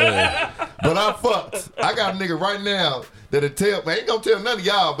 But I fucked. I got a nigga right now that'll tell, man, ain't gonna tell none of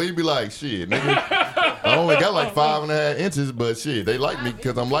y'all, but he be like, shit, nigga, I only got like 5.5 inches, but shit, they like me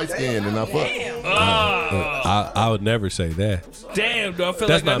because I'm light skinned and I fuck. I would never say that. Damn, do I feel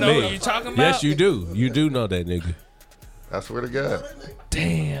That's like I not know me. what you're talking about? Yes, you do. You do know that nigga. I swear to God.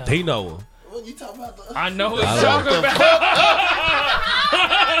 Damn. He know him. I know what you're talking about.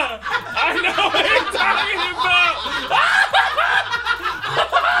 I know what you're talking about.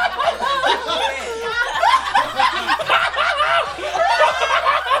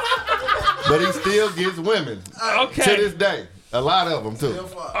 But he still gets women. Okay. To this day. A lot of them, too. So it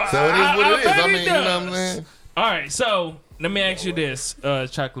is what it is. I mean, you know what I'm saying? All right, so let me ask you this,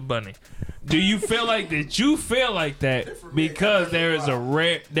 Chocolate Bunny. Do you feel like that? You feel like that because there's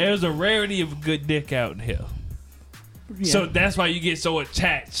a rarity of good dick out here. Yeah. So that's why you get so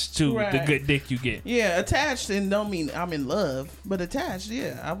attached to the Right. good dick you get. Yeah, attached and don't mean I'm in love, but attached,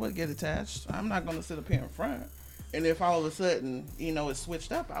 yeah, I would get attached. I'm not gonna sit up here in front. And if all of a sudden, it's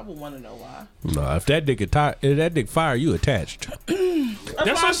switched up, I would want to know why. No, if that dick fire, you attached.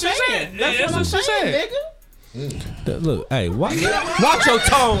 That's what she said. That's what I'm saying, nigga. Look, hey, watch your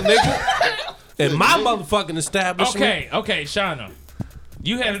tone, nigga. In my motherfucking establishment. Okay, Shauna,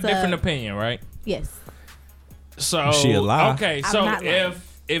 you had a different opinion, right? Yes. So She a lie. Okay, I'm so not lying.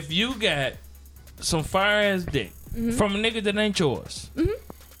 if you got some fire ass dick from a nigga that ain't yours,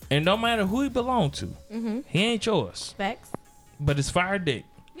 And no matter who he belong to, he ain't yours. Facts. But it's fire dick.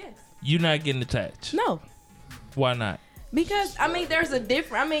 Yes. You not getting attached. No. Why not? Because I mean, there's a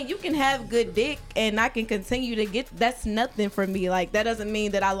difference. I mean, you can have good dick, and I can continue to get. That's nothing for me. Like that doesn't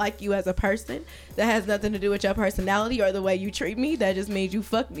mean that I like you as a person. That has nothing to do with your personality or the way you treat me. That just means you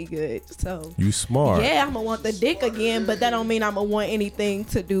fuck me good. So you smart. Yeah, I'm gonna want the dick again, but that don't mean I'm gonna want anything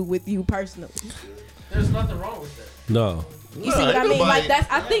to do with you personally. There's nothing wrong with that. No. You see what I mean? Like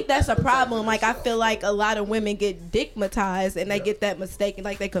I think that's a problem. Like I feel like a lot of women get dickmatized and they get that mistaken.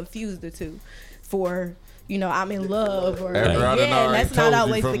 Like they confuse the two for. I'm in love, or that's not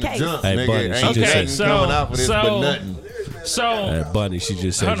always the case. Hey, Bunny, she just said so hey, Bunny, she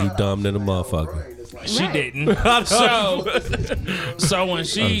just said you dumb than a motherfucker. She didn't. So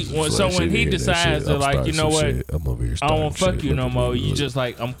when he decides to like, you know what, I don't want to fuck you no more. You just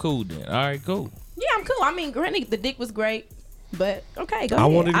like, I'm cool then. All right, cool. Yeah, I'm cool. I mean, granted, the dick was great. But okay, go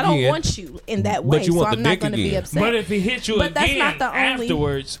ahead. I don't want you in that way, so I'm not going to be upset. But if he hit you again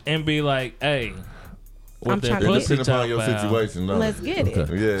afterwards and be like, hey. I'm trying to depend upon your situation. No. Let's get it.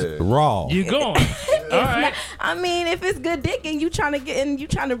 Yeah, raw. You going? All right. I mean, if it's good dick and you trying to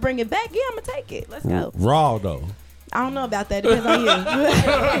bring it back, yeah, I'm gonna take it. Let's go. Raw though. I don't know about that. Depends on you. I'm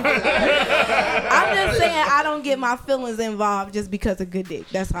just saying I don't get my feelings involved just because of good dick.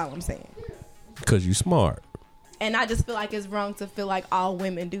 That's all I'm saying. Because you smart. And I just feel like it's wrong to feel like all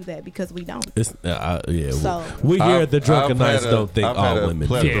women do that because we don't. It's yeah. So we here at the Drunken Nights don't think all women do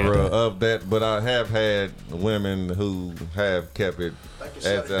plethora of that, but I have had women who have kept it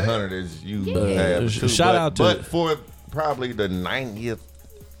as 100 as you have. Too. Shout out to but for probably the 90th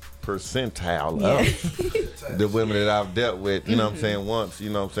percentile of the women that I've dealt with, you know what I'm saying, once, you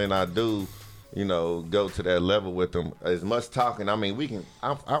know what I'm saying, I do, go to that level with them. As much talking, I mean, we can.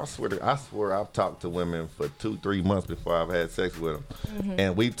 I swear, I've talked to women for 2-3 months before I've had sex with them,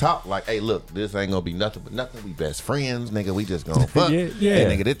 and we've talked like, "Hey, look, this ain't gonna be nothing but nothing. We best friends, nigga. We just gonna fuck, yeah.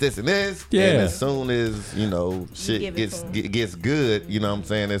 And nigga, this and this, yeah. And as soon as shit gets good, you know what I'm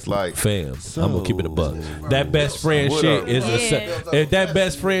saying, it's like, fam, I'm gonna keep it a buck. That best friend shit is if that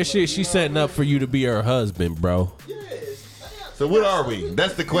best friend shit, she's setting up for you to be her husband, bro. So what are we?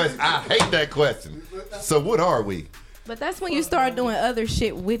 That's the question. I hate that question. So what are we? But that's when you start doing other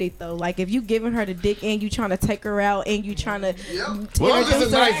shit with it, though. Like, if you giving her the dick and you trying to take her out and you trying to well, I'm just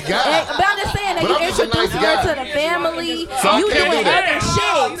a nice guy. But I'm just saying that you introduce her to the family. So you doing other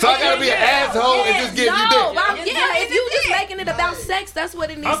shit. So I gotta be an asshole and just give you dick. Yeah, if you just making it about sex, that's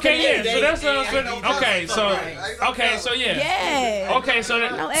what it needs to be. Okay, yeah. So that's what I was finna. Okay, so yeah. Yeah. Okay, so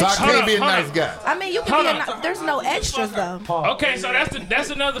that. So I can't be a nice guy. I mean, you can be. There's no extras though. Okay, so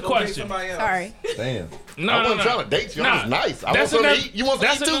that's another question. Sorry. Damn. No, I wasn't trying to date you. I was nice. I want something to eat. You want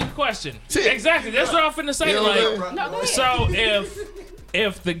something to eat too? That's another question. Shit. Exactly. That's what I'm finna say. No, so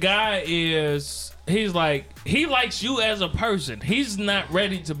if the guy is, he's like, he likes you as a person. He's not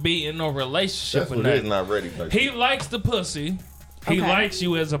ready to be in no relationship with that. He's not ready. He likes the pussy. He likes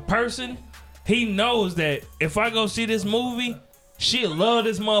you as a person. He knows that if I go see this movie, she'll love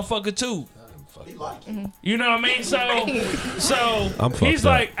this motherfucker too. You know what I mean? So he's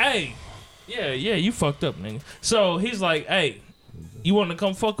like, hey. Yeah, you fucked up, nigga. So he's like, hey, you want to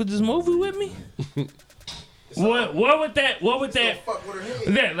come fuck with this movie with me? What would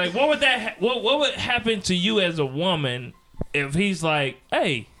happen to you as a woman if he's like,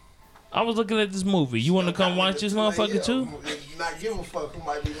 hey, I was looking at this movie. You want to come watch this motherfucker too? Not give a fuck who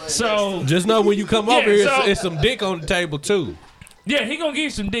might be laying so just know when you come over here, it's some dick on the table too. Yeah, he gonna give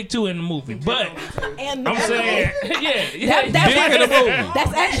you some dick too in the movie, but and I'm saying, yeah, dick in the movie.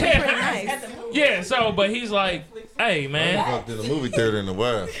 That's actually pretty nice. Yeah, so but he's like, hey man, I fucked in the movie theater in a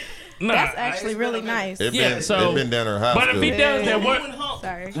while. Nah. That's actually really nice. It been down her house. But if he does that, what?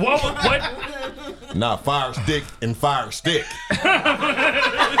 Sorry. What? Nah, fire stick and fire stick.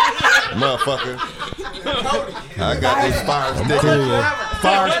 Motherfucker. I got this fire stick.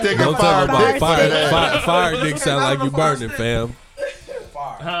 Fire stick and fire dick. Fire dick sound like you burning, fam.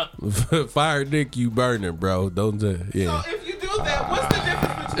 Fire dick, you burning, bro. Don't do yeah. So if you do that, what's the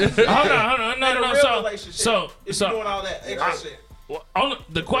difference between hold on, no. So if you're doing all that extra shit.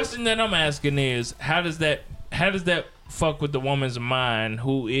 The question that I'm asking is, how does that fuck with the woman's mind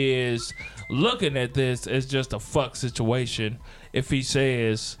who is looking at this as just a fuck situation? If he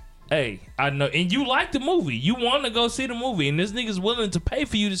says, hey, I know, and you like the movie, you want to go see the movie, and this nigga's willing to pay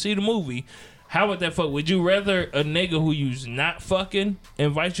for you to see the movie, how would that fuck? Would you rather a nigga who you's not fucking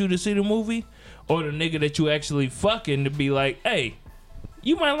invite you to see the movie, or the nigga that you actually fucking to be like, hey,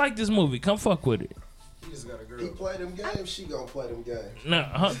 you might like this movie, come fuck with it? He play them games, she gonna play them games. No,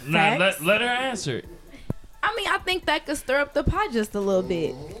 let her answer it. I mean, I think that could stir up the pot just a little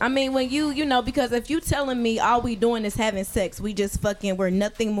bit. I mean, when you know, because if you telling me all we doing is having sex, we just fucking, we're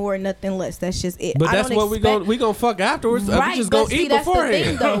nothing more, nothing less. That's just it. But that's what we gonna fuck afterwards. Right, we just gonna eat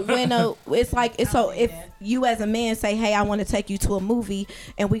beforehand. That's the thing, though. When it's like, it's so if you as a man say, hey, I want to take you to a movie,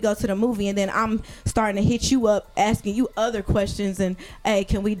 and we go to the movie, and then I'm starting to hit you up, asking you other questions, and hey,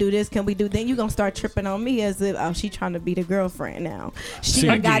 can we do this? Can we do? Then you gonna start tripping on me as if she trying to be the girlfriend now. She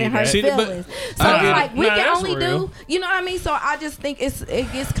done got in her feelings. So it's like we can only do, you know what I mean? So I just think it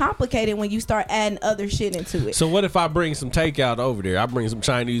gets complicated when you start adding other shit into it. So what if I bring some takeout over there? I bring some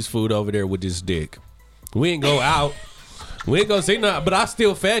Chinese food over there with this dick. We ain't go out. We ain't gonna see nothing, but I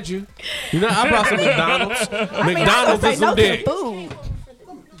still fed you. You know, I brought some McDonald's. McDonald's and some dick. Food.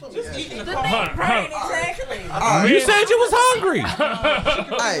 You said you was hungry.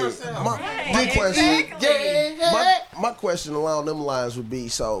 My question along them lines would be,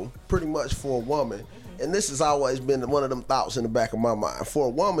 so pretty much for a woman, and this has always been one of them thoughts in the back of my mind. For a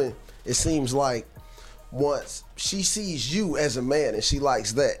woman, it seems like once she sees you as a man and she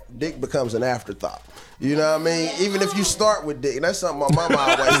likes that, dick becomes an afterthought. You know what I mean? Even if you start with dick, and that's something my mama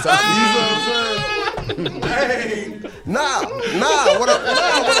always taught me. You know what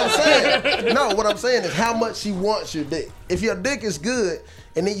I'm saying? Hey. What I'm saying is how much she wants your dick. If your dick is good,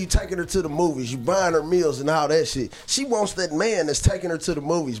 and then you taking her to the movies, you buying her meals and all that shit. She wants that man that's taking her to the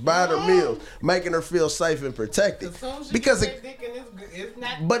movies, buying her meals, making her feel safe and protected. Because she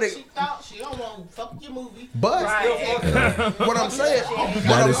thought she don't want to fuck your movie. But what I'm saying,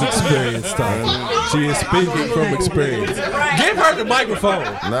 that is experience time. She is speaking from experience. Give her the microphone.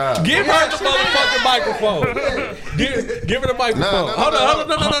 Give her the motherfucking microphone. Give her the microphone. Hold on.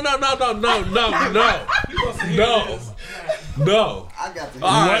 No. I got the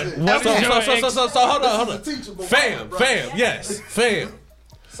all right. So hold on. Fam.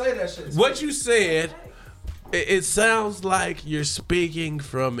 Say that shit. What you said, it sounds like you're speaking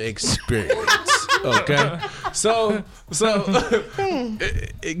from experience. Okay. So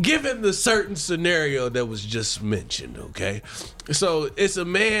given the certain scenario that was just mentioned, okay. So it's a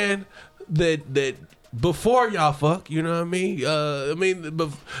man that before y'all fuck, you know what I mean?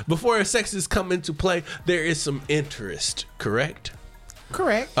 Before sex has come into play, there is some interest, correct?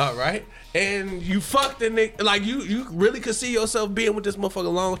 Correct. All right. And you fucked the nigga, like you really could see yourself being with this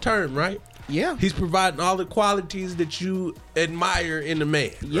motherfucker long term, right? Yeah. He's providing all the qualities that you admire in a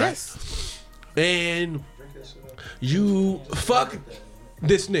man. Yes. Right? And you fuck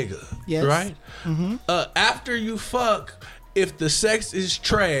this nigga, yes. Right? Mm-hmm. After you fuck, if the sex is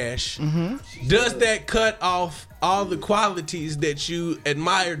trash, does that cut off all the qualities that you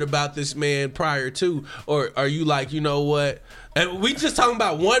admired about this man prior to? Or are you like, you know what? And we just talking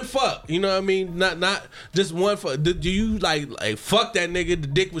about one fuck, you know what I mean? Not just one fuck. Do you like fuck that nigga, the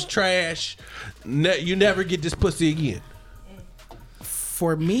dick was trash, you never get this pussy again?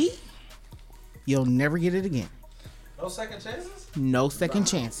 For me, you'll never get it again. No second chances? No second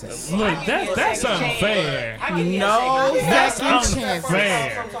chances. Look, that's unfair. No second chances.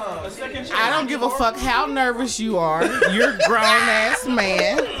 I don't give a fuck how nervous you are. You're a grown ass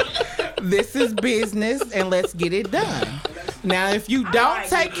man. This is business, and let's get it done. Now, if you don't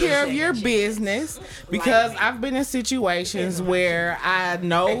take care of your business, because I've been in situations where I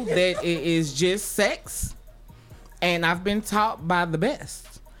know that it is just sex, and I've been taught by the best.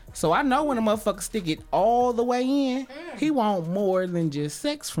 So I know when a motherfucker stick it all the way in, he want more than just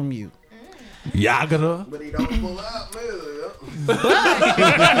sex from you. Yagana. But he don't pull out,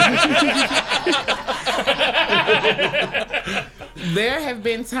 There have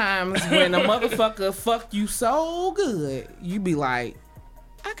been times when a motherfucker fuck you so good, you be like,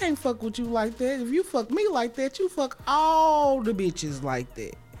 I can't fuck with you like that. If you fuck me like that, you fuck all the bitches like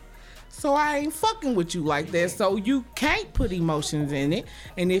that. So I ain't fucking with you like that. So you can't put emotions in it.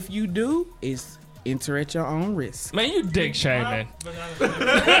 And if you do, it's enter at your own risk. Man, you dick shaming. But there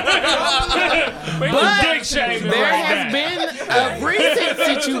has been a recent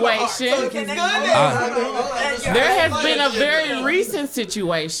situation. There has been a very recent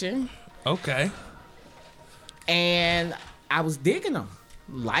situation. Okay. And I was digging them,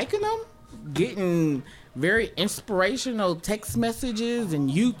 liking them, getting very inspirational text messages and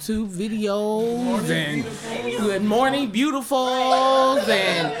YouTube videos and Good Morning Beautifuls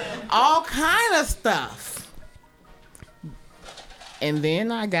and all kind of stuff. And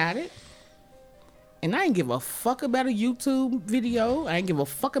then I got it. And I ain't give a fuck about a YouTube video. I ain't give a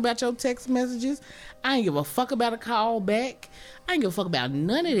fuck about your text messages. I ain't give a fuck about a call back. I ain't give a fuck about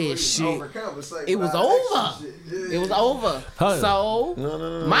none of this shit. It was over. It was over. So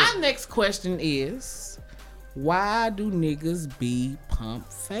my next question is, why do niggas be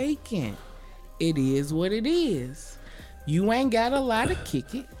pump faking? it is what it is. You ain't got a lot to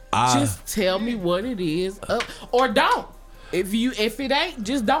kick it. Just tell me what it is, or don't. If it ain't,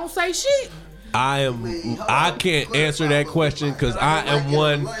 just don't say shit. I can't answer that question because I am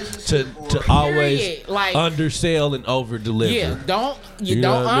one to always undersell and over deliver. Yeah, don't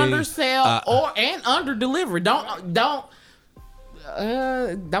undersell and under deliver. Don't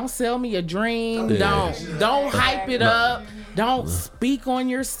sell me a dream. Yeah. Don't hype it up. Don't speak on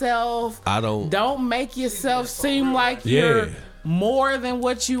yourself. Don't make yourself seem like you're more than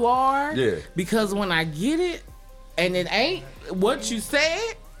what you are. Yeah. Because when I get it and it ain't what you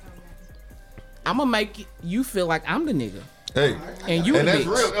said, I'm gonna make you feel like I'm the nigga. Hey, and that's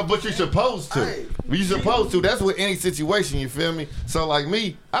real, but you're supposed to. Hey. You're supposed to. That's with any situation, you feel me? So like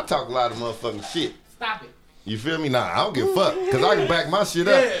me, I talk a lot of motherfucking shit. Stop it. You feel me? Nah, I don't give a fuck. Cause I can back my shit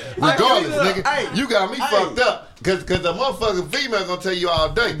up. Regardless, nigga. Hey. You got me fucked up. Cause the motherfucking female gonna tell you all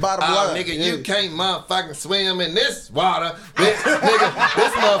day. Nigga, you can't motherfucking swim in this water. Bitch, nigga,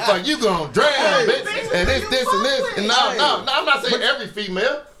 this motherfucker, you gonna drown, bitch. And this, and this. And no, I'm not saying every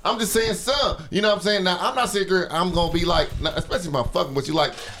female. I'm just saying some. You know what I'm saying? Now, I'm not saying I'm going to be like, especially if I'm fucking with you,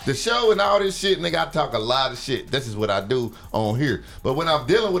 like the show and all this shit, nigga, I talk a lot of shit. This is what I do on here. But when I'm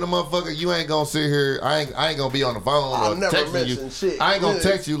dealing with a motherfucker, you ain't going to sit here, I ain't going to be on the phone or texting you. Shit. I ain't going to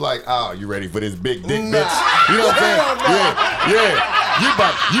text you like, oh, you ready for this big dick, bitch? You know what I'm saying? Yeah. You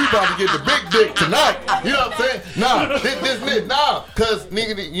about to get the big dick tonight. You know what I'm saying? Nah, cause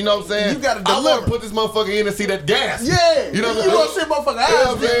nigga, you know what I'm saying? You gotta deliver. I want to put this motherfucker in and see that gas. Yeah. You know what I'm saying? You want to see motherfucker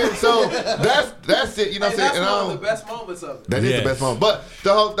eyes. So that's it, you know what I'm saying? That's one of the best moments of it. That is the best moment. But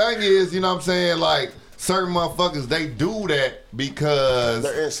the whole thing is, you know what I'm saying, like certain motherfuckers, they do that because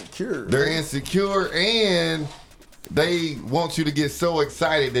they're insecure. They're insecure and they want you to get so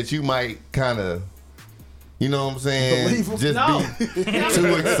excited that you might kind of, you know what I'm saying? Just be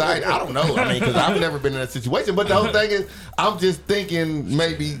too excited. I don't know. I mean, because I've never been in that situation. But the whole thing is, I'm just thinking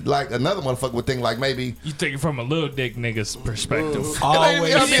maybe like another motherfucker would think like maybe you thinking from a little dick nigga's perspective.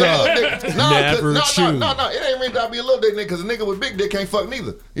 Always never true. No. It ain't really gotta be a little dick nigga because a nigga with big dick can't fuck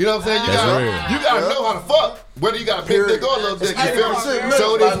neither. You know what I'm saying? You gotta know how to fuck. Whether you got a big dick or a little dick, you feel me?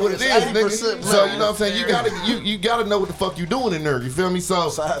 So it is what it is, nigga. So you know what I'm saying? You gotta know what the fuck you doing in there. You feel me?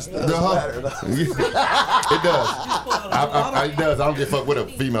 So the whole it does. It does. I don't give a fuck what a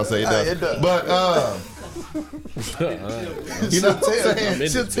female say. It does. But you know what I'm saying?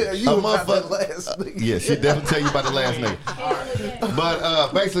 She'll tell you about the last nigga. Yeah, she'll definitely tell you about the last nigga.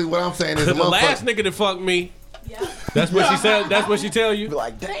 But basically, what I'm saying is the last nigga that fucked me. That's what she said. That's what she tell you. Be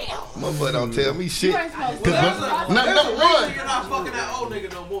like, damn. Motherfucker don't tell me shit. Cause number one, you're not fucking that old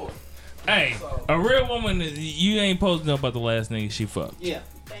nigga no more. Hey, a real woman, you ain't supposed to know about the last nigga she fucked. Yeah.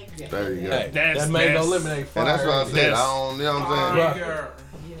 There you go. Hey, that mango lemonade. And that's what I said. I don't, you know what I'm saying?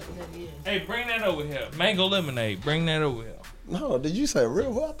 Hey, bring that over here. Mango lemonade. Bring that over here. No, did you say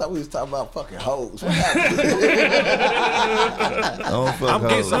real? Well, I thought we was talking about fucking hoes. What happened? I'm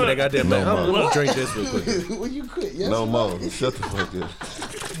getting some of that goddamn man. I'm gonna drink this real quick. Well, you quit. Yes, no more. Shut the fuck up.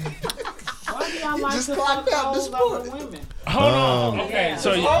 Why do y'all like just to clocked fuck out this hoes over morning. women? Hold on. Okay, so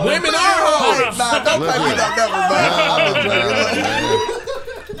women are hoes. Nah, don't play me that number, man.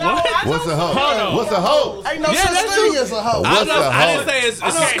 What's a hoe? What's a hoe? Ain't no such thing as a hoe. What's a hoe? I didn't say it's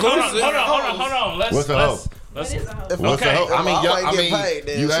exclusive. Hold on. What's a hoe? What's a hoe? I mean,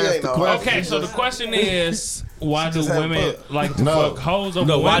 you asked the question. Okay, so the question is, why do women like to fuck hoes over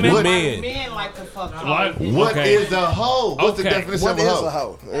women? Why do Men like to fuck hoes? What is a hoe? What's the definition of a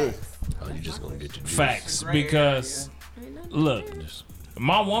hoe? What is a hoe? You just gonna get your facts, because look,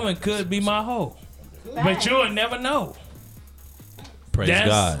 my woman could be my hoe, but you'll never know. Praise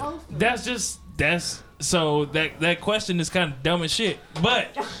God. So that question is kind of dumb as shit,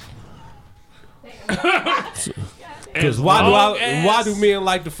 but because why do men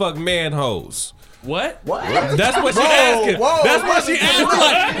like to fuck man hoes? What? That's what she asking. That's what she asking.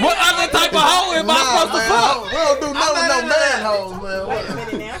 Like, what other type of hoe am I supposed to fuck? We don't do no man hoes, man.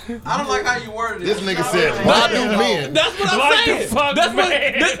 I don't like how you worded it. This nigga said, why do men? That's what I'm saying. That's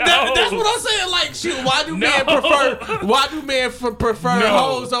what I'm saying. Like, shoot, why do men prefer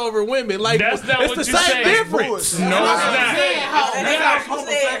hoes over women? Like, that's not it's what the you same said. difference. No, it's not. That's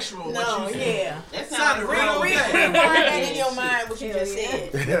homosexual. No, yeah. That's not real. Read that in your mind what you just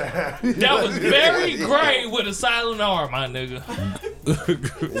said. That was very gray with a silent R, my nigga. Look,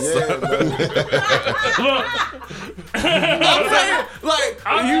 I'm saying, like,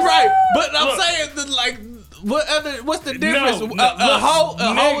 you're right, but I'm saying that, like, what's the difference? A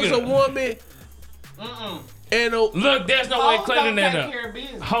hoe is a woman. And look, there's no way cleaning that up.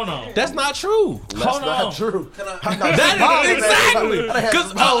 Hold on. That's not true. That's not true. That is exactly.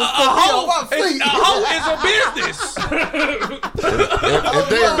 Because a hoe is a business.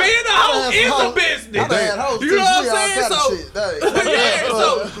 Being a hoe is a business. You know what I'm saying?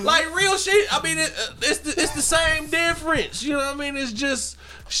 So like real shit. I mean, it's the same difference. You know what I mean? It's just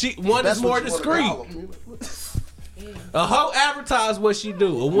one is more discreet. A hoe advertise what she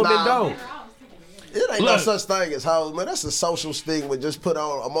do. A woman don't. It ain't no such thing as hoes, man. That's a social stigma just put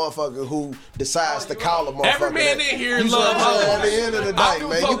on a motherfucker who decides to call a motherfucker. Every man in here love hoes. At the end of the day,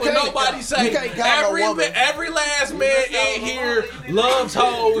 man, you can't. Nobody say every last man in here loves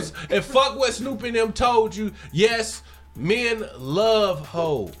hoes. And fuck what Snoop and them told you. Yes, men love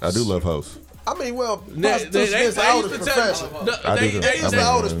hoes. I do love hoes. I mean, well, it's the oldest profession. It's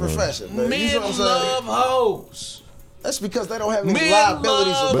the oldest profession, man. Men love hoes. That's because they don't have any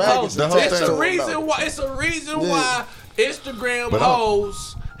liabilities or baggage. It's a reason why Instagram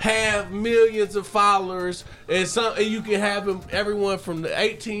hoes have millions of followers, and you can have everyone from the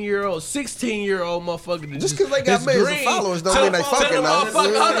 18-year-old, 16-year-old motherfucker. Just because they got millions of followers don't mean they fucking though.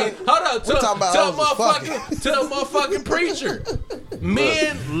 Hold on. Tell a motherfucking preacher.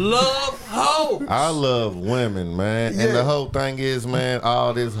 Men love hoes. I love women, man. And the whole thing is, man,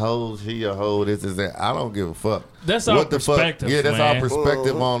 all this hoes, she a hoe, this is that. I don't give a fuck. That's our perspective. Yeah, that's man. our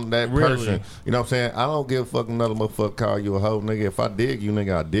perspective on that person. You know what I'm saying? I don't give a fuck another motherfucker call you a hoe, nigga. If I dig you,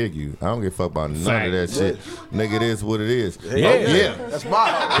 nigga, I dig you. I don't give a fuck about none of that shit. Nigga, it is what it is. Yeah. That's my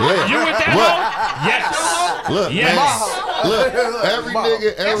hoe. Yeah. You with that hoe? Yes. Look, yes. Man, look, every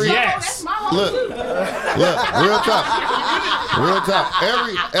nigga, yes. Look, real talk.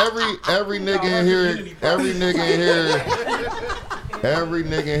 Every nigga in here, every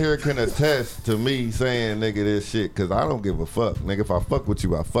nigga in here can attest to me saying, nigga, this shit, cause I don't give a fuck. Nigga, if I fuck with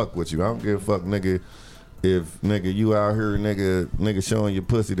you, I fuck with you. I don't give a fuck, nigga, if, nigga, you out here, nigga showing your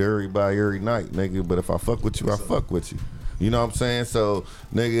pussy to everybody every night, nigga, but if I fuck with you, I fuck with you. You know what I'm saying? So,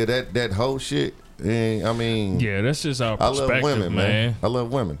 nigga, that whole shit, I mean... Yeah, that's just our perspective, I love women, man. I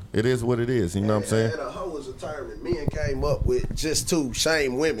love women. It is what it is, you know what I'm saying? And a hoe is a term that men came up with just to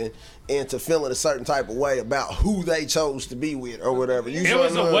shame women into feeling a certain type of way about who they chose to be with or whatever. It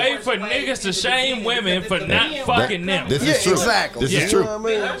was a way for niggas to shame women for not fucking them. This is true. Exactly. This is true.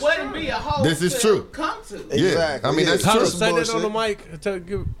 It wouldn't be a hoe. This is true. Come to. Exactly. I mean, that's true. Say that on the mic.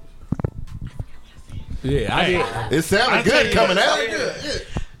 Yeah, I did. It sounded good coming out.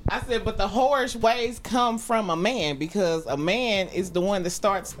 I said, but the whorish ways come from a man because a man is the one that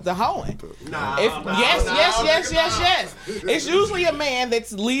starts the hoeing. Yes. It's usually a man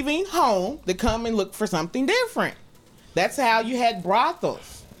that's leaving home to come and look for something different. That's how you had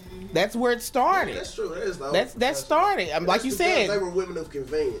brothels. That's where it started. That's true. That is though. That started. Like you said, they were women of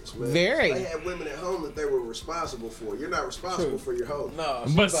convenience, man. Very. They had women at home that they were responsible for. You're not responsible for your hoe. No,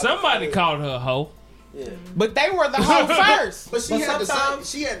 but somebody called her a hoe. Yeah. But they were the hoe first. But she had to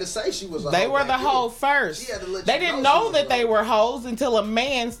say she was a hoe. They were the hoe first. They didn't know that they were hoes until a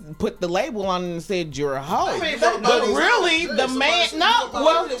man put the label on it and said, you're a hoe. But really, the man,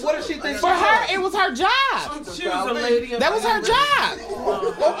 well, what did she think? For her, it was her job. She was a lady. That was her job.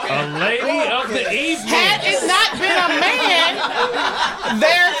 A lady of the evening. Had it not been a man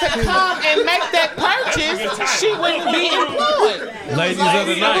there to come and make that purchase, she wouldn't be employed. Ladies of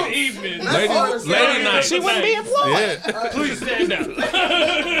the night. Lady night. She wouldn't be employed. Yeah. Please stand up.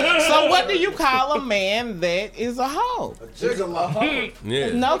 So what do you call a man that is a hoe? A gigolo.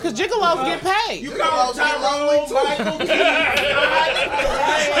 Yeah. No, because gigolos get paid. You call Tyrone, Michael,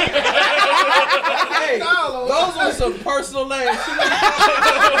 Hey, those were some personal names.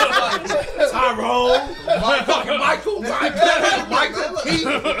 Tyrone, fucking Michael, Keith,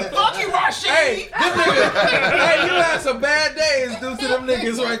 fucking Rashid. Hey, you had some bad days due to them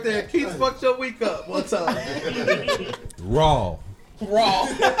niggas right there. Keith fucked your week up one time. Raw.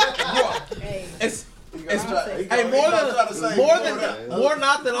 It's more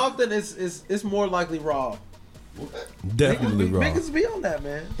not than often. It's more likely raw. Definitely raw. Niggas be on that,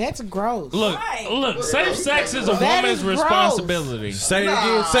 man. That's gross. Look. Safe sex is a woman's responsibility. Say it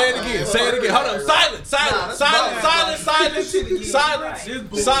again. Hold on. Silence.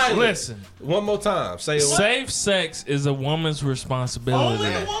 Listen. One more time. Say it. Safe sex is a woman's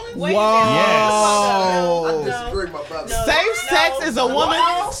responsibility. Whoa. Safe sex is a woman.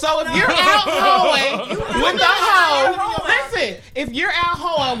 So if you're out hoeing with the hoe, listen. If you're out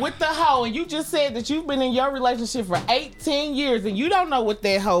hoeing with the hoe and you just said that you've been in your relationship for 18 years and you don't know what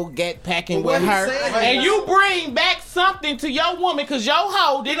that hoe got packing with her, and you bring back something to your woman because your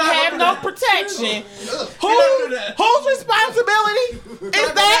hoe didn't have no protection, whose responsibility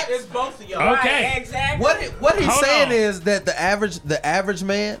is that? It's both of y'all. Okay. Right, exactly. What he's Hold saying on. is that the average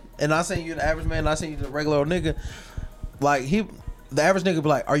man, and I saying you the average man, and I saying you the regular old nigga, like the average nigga be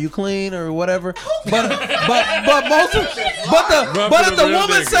like, "Are you clean?" or whatever. But if the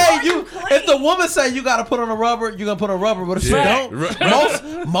woman say if the woman say you gotta put on a rubber, you gonna put on a rubber. But if she don't,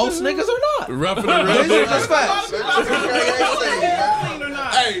 most niggas are not. Roughing the real These are just facts.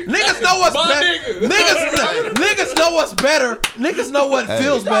 Hey, Niggas know what's better. Niggas know what's better. Niggas know what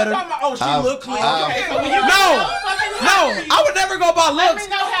feels better. Oh, she look clean. No, I would never go by looks.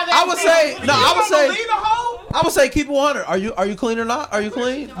 I would say keep it 100. Are you clean or not? Are you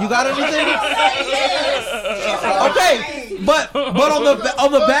clean? You got anything? Okay, but on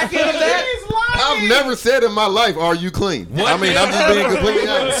the back end of that, I've never said in my life, "Are you clean?" I mean, I'm just being completely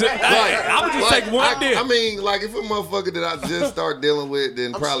honest. I would just take one dip. I mean, like if a motherfucker that I just start dealing with,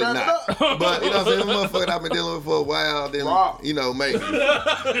 then probably not. But you know what I'm saying? If a motherfucker that I've been dealing with for a while, then you know maybe. and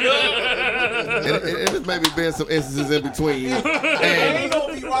there's maybe been some instances in between. It ain't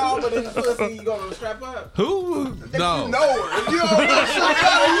gonna be wild, but in the pussy, you gonna strap up. Who? No. You know her. If you don't know shit about her,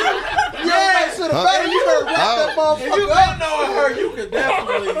 you ain't to the better. You better wrap that motherfucker. If you don't know her, you can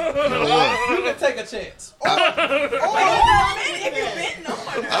definitely. You can take a chance. If you've been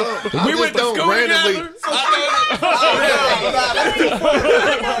knowing her. We went to school randomly. We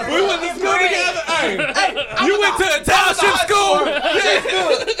went to school together. Hey, you went to a township school. You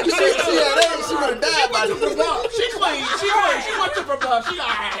see how that she would have died by the She clean. She went to Vermont. She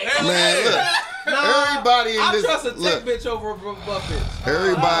alright. Man, look. Everybody in I this trust a tick look. bitch over a buffet.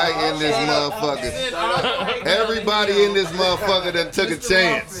 Everybody in this motherfucker. Everybody in this motherfucker that took a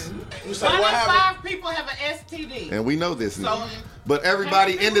chance. One in 5 people have an STD. And we know this now. But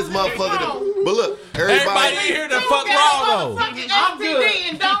everybody in this motherfucker. But look, everybody in here that fuck wrong though. I'm good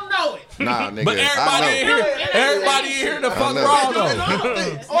and don't know it. Nah, nigga. But everybody in here the fuck wrong though.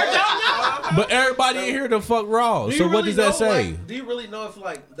 Or don't know. But everybody in here the fuck wrong. So what does that say? Do you really know if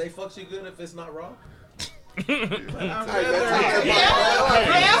like they fucks you good if it's not wrong? Yeah.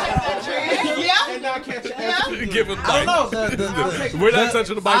 Give him I don't know. We're not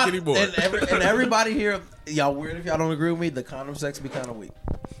touching the mic anymore. And everybody here, y'all weird if y'all don't agree with me. The condom sex be kind of weak.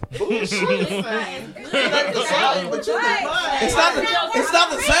 It's not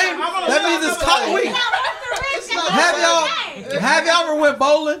the same. That means it's kind of weak. Have y'all ever went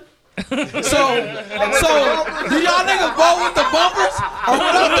bowling? So do y'all niggas bowl with the bumpers or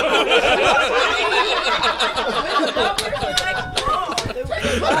without the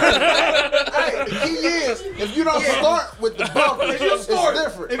Hey, the key is, if you don't start with the bumpers, it's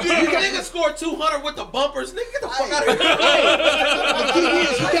different. If you niggas score 200 with the bumpers, nigga, get the fuck out of here. The key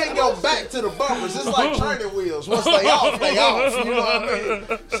is you can't go back to the bumpers. It's like training wheels. Once they off, they off. You know what I mean?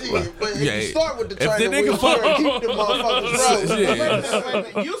 Shit, but if you start with the training wheels, you gotta keep them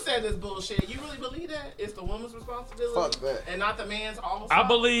motherfuckers rolling. You said this bullshit. You really believe that? It's the woman's responsibility? Fuck that. And not the man's also? I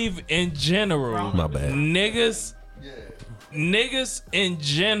believe in general, My bad. niggas in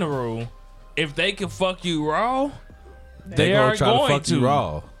general, if they can fuck you raw, they gonna are try to going fuck you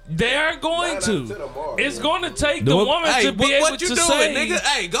raw. They are going to. It's going to take the Hey, woman to be able what you to doing, say, nigga?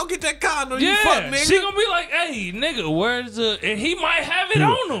 Hey, go get that condom. You fuck, yeah, nigga. she gonna be like, "Hey, nigga, where's the?" And he might have it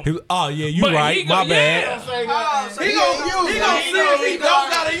on him. Oh yeah, you But right. he My go- bad. He gonna see if he don't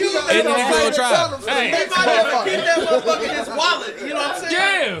gotta use it. And nigga gonna try. Hey. He might even keep that motherfucker in his wallet. You know what I'm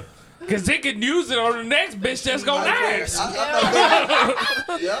saying? Yeah, cause he can use it on the next bitch that's gonna ask.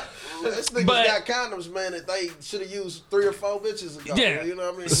 Yeah. This niggas But- got condoms, man, that they should have used 3 or 4 bitches ago. Yeah. You know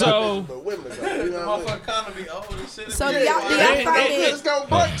what I mean? So- But women ago. You know what I mean? Motherfucker condom be old as shit. So do y'all find it? It's gonna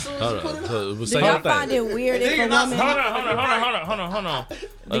break soon as you put it on. Do y'all find it weird if a woman? Hold on.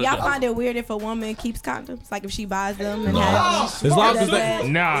 Do y'all find it weird if a woman keeps condoms? Like if she buys them and has As long as does they. that?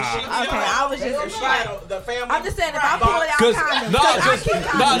 Nah. Okay, I was just I'm just saying if I pull out Cause condoms, no, I cause keep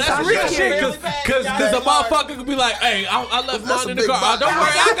condoms, no, so that's I'm real just shit. curious. Cause the motherfucker could be like, "Hey, I left mine in the car. Don't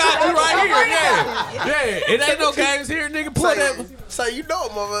worry, I got you right here." Yeah. It ain't no games here, nigga. Pull that. Say, you know,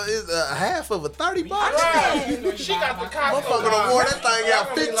 mama, it's half of a $30. She got the Motherfucker done wore that thing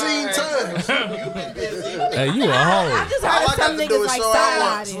out 15 times. Hey, you a hoe. I just All heard I got some to do niggas is like show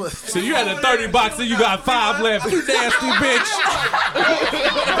out side once. So you had a $30 and you got 5 left. You nasty bitch.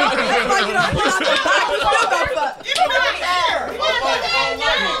 like you don't pull out the box, you still gonna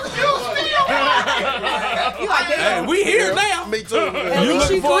fuck. You like Hey, we here now. Me too. You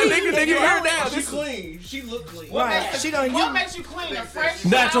looking for a nigga here now. She clean. She look clean. right? She gonna What use. makes you clean? A fresh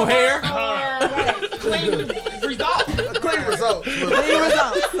Natural hair. or clean result? Clean result. results. Clean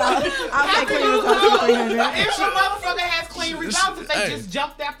results. So I'll say clean results for 300. If a motherfucker has clean results, if they just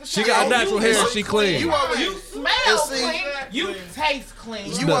jumped after She got natural hair. She clean. You smell clean. You taste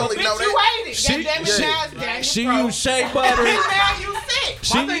clean. You only know you that. hate it. Goddamn it, She use shea butter. Now you sick.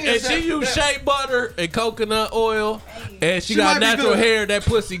 She use shea butter and coconut oil, and she got natural hair. That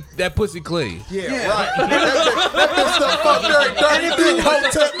pussy clean. Yeah, right. That bitch done fucked every dirty big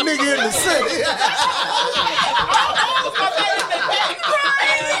hotel nigga in the city.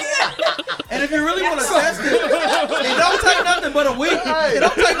 And if you really want to test it, it don't take nothing but a week. It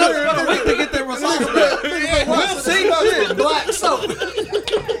don't take nothing but a week to get their results back. We'll see. Shit. Black soap.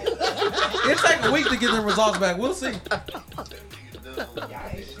 It take a week to get their results back. We'll see.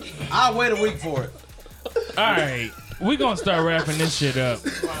 I'll wait a week for it. All right. We gonna start wrapping this shit up.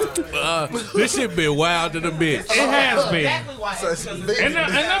 This shit been wild to the bitch. It has been. And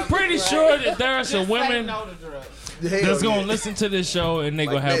I'm pretty sure that there are some women that's gonna listen to this show and they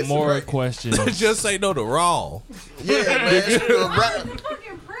gonna have more questions. Just say no to raw. Yeah, man.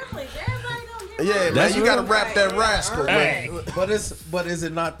 Yeah, man, you gotta rap that rascal, man. But is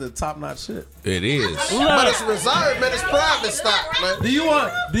it not the top notch shit? It is. But it's reserved, man. It's private stock, man. Do you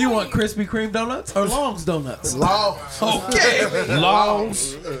want Krispy Kreme donuts or Long's donuts? Long. Okay.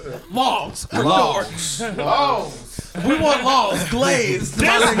 Longs. We want Long's glazed. This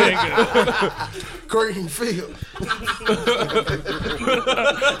nigga. Greenfield.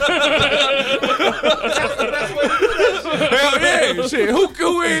 Hell yeah, shit.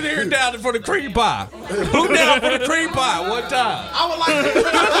 Who in here down for the cream pie? Who down for the cream pie one time? I would like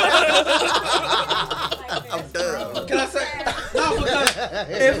to. I'm done. Can I say? No, because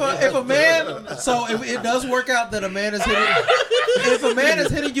if a man, so if it does work out that a man is hitting, if a man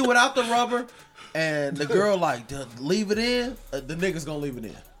is hitting you without the rubber, and the girl like leave it in, the nigga's gonna leave it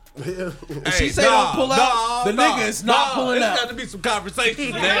in. If she say don't pull out, the nigga is not pulling out. There's got to be some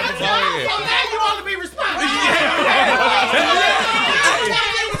conversations, man. So now you want to be responsible.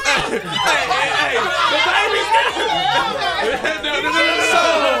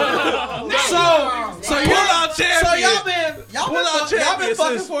 So y'all been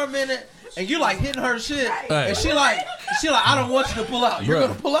fucking for a minute. And you like hitting her shit, and she like, I don't want you to pull out. You're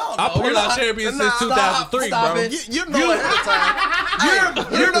gonna pull out. I pulled out champion since 2003, stop bro. It. You know ahead of time.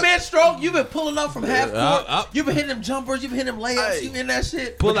 You're mid-stroke. You've been pulling up from half court. You've been hitting them jumpers. You've been hitting them layups. You've been that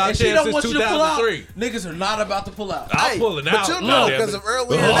shit. Pull out champ since 2003. Niggas are not about to pull out. I'm pulling out. But you know, because of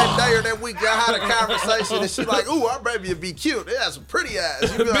earlier that day or that week, y'all had a conversation, and she like, "Ooh, our baby would be cute. They got some pretty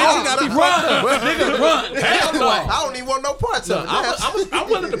eyes." You be like, Bitch, you gotta be run. Niggas run. I don't even want no parts of it. I'm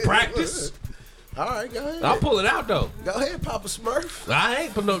willing to practice. All right, go ahead. I'll pull it out though. Go ahead, Papa Smurf. I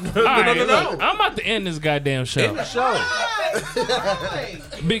ain't put no. I'm about to end this goddamn show. End the show.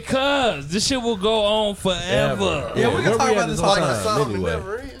 Because this shit will go on forever. Yeah, we can talk about this Like all the time. song Anyway.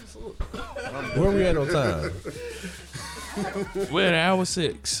 never ends. Where we at on time? We're at hour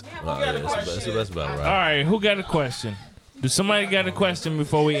 6. That's about All right. right, who got a question? Does somebody got a question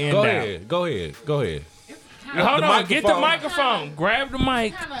before we end Go out? ahead. Go ahead. Hold on, get the microphone. Grab the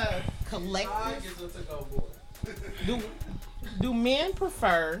mic. Do men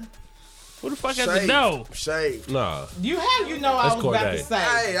prefer? Who the fuck has to know? Shave. Nah. You know I was about to say.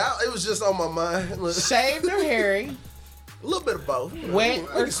 Hey, it was just on my mind. Look, Shaved or hairy? a little bit of both. Wet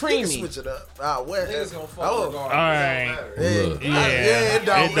or We creamy? can switch it up. Wet. All right. Look. Yeah, it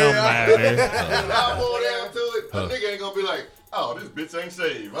don't matter. I'll pull down to it. A nigga ain't gonna be like, oh, this bitch ain't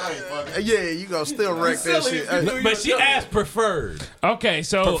shaved. I ain't fucking. Yeah, you gonna still wreck that shit. Hey, But she asked preferred. Okay,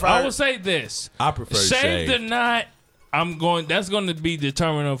 so I will say this. I prefer Shaved or shave. not, that's going to be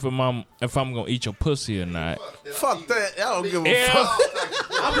determined if I'm going to eat your pussy or not. fuck that. I don't give a If, fuck.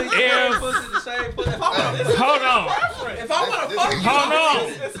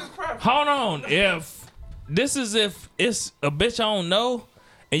 hold on. If it's a bitch I don't know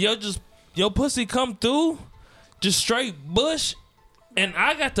and your pussy come through just straight bush and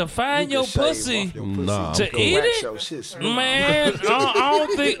I got to find your pussy to eat it, man. I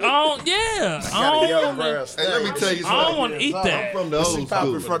Hey, let me tell you something. I don't want to eat that. I'm from the old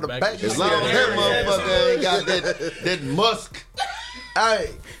school. From the back. As long as that motherfucker ain't got that musk.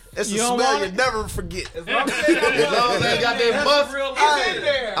 Hey, it's a smell you never forget. As long as they ain't got that musk,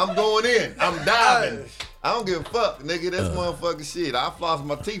 hey, I'm going in. I'm diving. I don't give a fuck, nigga. That's motherfucking shit. I floss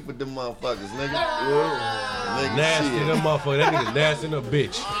my teeth with them motherfuckers, nigga. Nigga, Nasty, shit. them motherfuckers. That nigga nasty in a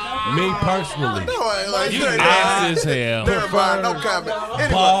bitch. Me personally. No, I ain't like You that. nasty as hell. Never mind, no comment.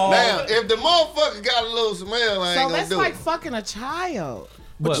 Anyway, Now, if the motherfucker got a little smell, I ain't So gonna that's do like it. fucking a child.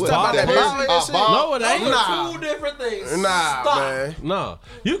 What you talking about that ball? No, it ain't. Nah. Two different things. Nah, Stop. man. No,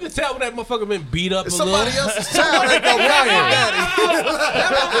 you can tell when that motherfucker been beat up a little. Somebody else's child ain't gonna call your daddy. That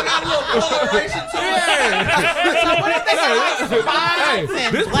motherfucker got a little coloration to it. Hey,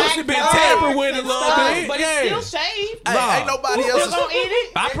 this pussy been tampered with a little bit. But Yeah. it's still shaved. Hey, ain't nobody Still else's. gonna eat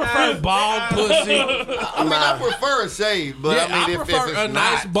it? I prefer bald pussy. I mean, I prefer a shave, but Yeah, I mean, if prefer it's a not,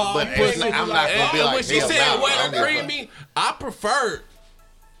 nice bald but pussy. it's, I'm not gonna be And like, when she hell said no, wet I or don't give a fuck. creamy, I preferred.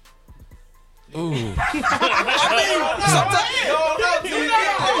 Ooh.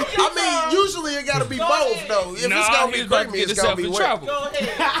 I mean, usually it gotta be both though. If it's gonna be creamy, it's gonna be wet. trouble. Look,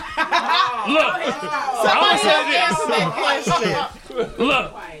 I'm gonna say this.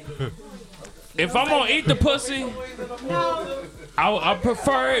 Look, if I'm gonna eat the pussy, I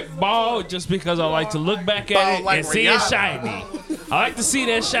prefer it bald just because I like to look back at it and see it shiny. I like to see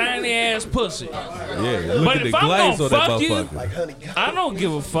that shiny ass pussy. Yeah, look But at if the I'm glaze gonna on that fuck you, motherfucker. I don't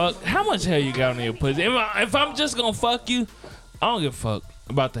give a fuck how much hair you got on your pussy. If I'm just gonna fuck you, I don't give a fuck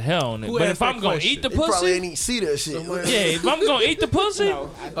about the hair on it. Who But asked if I'm that gonna question? eat the You probably pussy, ain't even see that shit. yeah, if I'm gonna eat the pussy,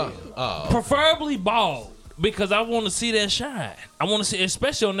 preferably bald because I want to see that shine. I want to see,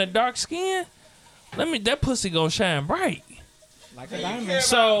 especially on that dark skin. That pussy gonna shine bright. Like a diamond.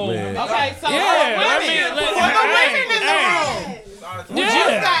 So Okay, so yeah,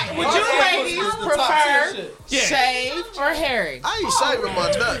 would you ladies prefer shaved or hairy? I ain't shaving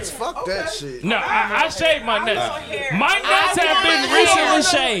my nuts. Fuck that shit. No, I shave my nuts. My nuts have been recently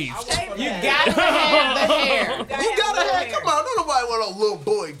shaved. You gotta have the hair. You gotta have. Come on, don't nobody want no little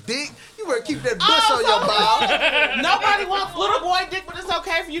boy dick. You better keep that bush on your mouth. Nobody wants little boy dick, but it's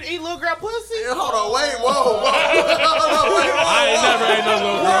okay for you to eat little girl pussy. Yeah, hold on, wait, whoa. I ain't never ate no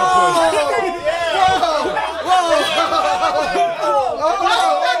little girl pussy.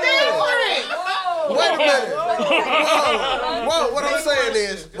 Wait a minute. Whoa, what I'm saying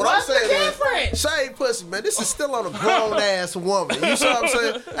is, shave pussy, man. This is still on a grown ass woman. You see what I'm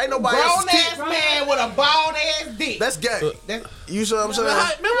saying? Ain't nobody Grown else's ass man with a bald ass dick. That's gay. You see what I'm saying? Man,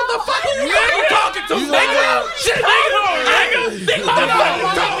 what the fuck are you talking to, You nigga? Shit, nigga.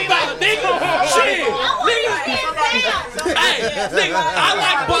 Shit, nigga. Hey, nigga, I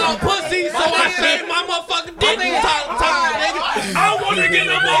like bald pussy, so I shave my motherfucking dick time, nigga. I want to get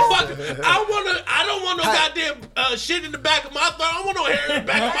no motherfucking. I don't want no goddamn shit in the back of my throat. I don't want no hair in the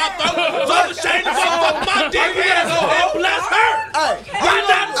back of my throat. So I'm gonna shave the motherfucker my dick ass and bless her. Why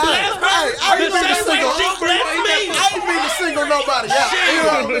not bless her? The same way she blessed me. I ain't mean to single nobody out. Shit, You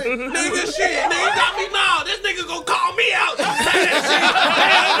know what I mean? nigga, shit, nigga got me now. This nigga gonna call me out. Say that shit.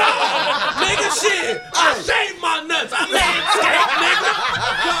 Hell no. Nigga, shit. I shaved my nuts. I let it skate, nigga.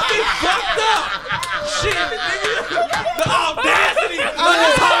 Got me fucked up. Shit, nigga. The audacity of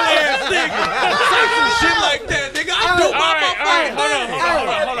this whole ass nigga. Say some shit like that, nigga. I do my motherfucking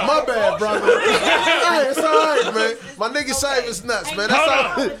Hold on. My bad, brother. Hey, it's all right, man. My nigga shave his nuts, man. That's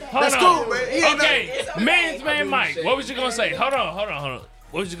all. That's cool, man. He ain't Okay, man's man Mike, what was you gonna say? Hold on.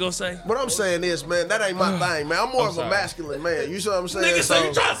 What was you gonna say? What I'm saying is, man, that ain't my thing, man. I'm more of a masculine man. You see what I'm saying? nigga, so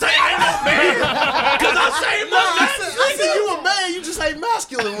you trying to say I ain't no man? Cause I shaved my nuts. I said you a man, you just ain't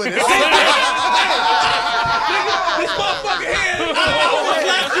masculine with it. Nigga, this motherfucking hand, I almost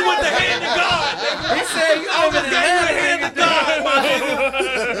slapped you with the hand of God, nigga. He said you almost gave you the hand of God, my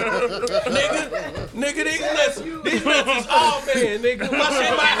nigga, these nuts is all man, nigga. My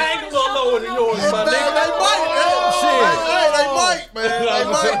shit might hang a little lower than yours, my nigga. They might, man. Shit. They might, man. They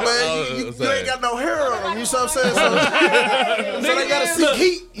might, man. You ain't got no hair on them. You see what I'm saying? So they gotta seek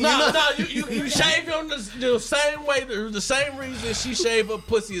heat. No, you shave your the same way, the same reason she shave her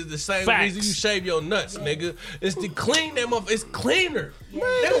pussy is the same reason you shave your nuts, nigga. It's to clean them up. It's cleaner. Man,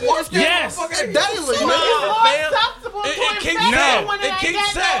 they wash that Yes. motherfucker daily, man. It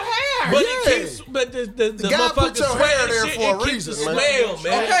keeps set. But it keeps, but the God put motherfucking your hair sweat there shit, for a it keeps reason, the man. smell,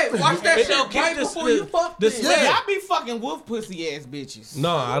 man. Okay, watch that It shit don't keep right the before you fuck the this. smell. Y'all be fucking wolf pussy ass bitches.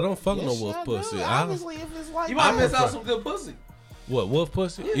 No, I don't fuck no wolf pussy. Obviously, if it's like You might miss out some good pussy. What, wolf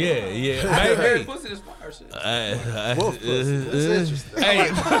pussy? Yeah. Hairy Maybe. pussy is fire shit. Wolf pussy. That's interesting. Hey,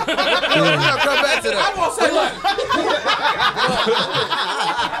 Come back to that. I won't say like.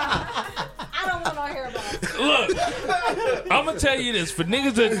 I don't want to hear about it. Look, I'm gonna tell you this for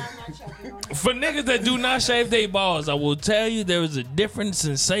niggas that do not shave their balls. I will tell you there is a different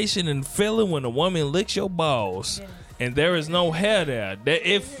sensation and feeling when a woman licks your balls. And there is no hair there. That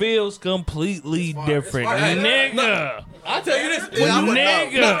it feels completely different, nigga. I tell you this,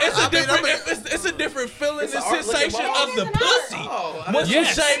 Nigga. It's a different feeling and sensation of the pussy. Once you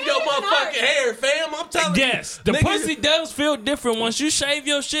shave your motherfucking hair, fam, I'm telling you. Yes, the pussy does feel different once you shave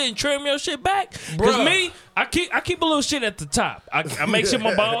your shit and trim your shit back. Cause Bruh. me, I keep a little shit at the top. I make sure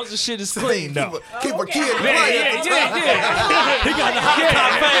my balls and shit is clean though. Keep a kid Yeah. He got the hot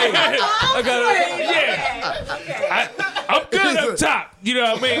top fade. I'm good up top. You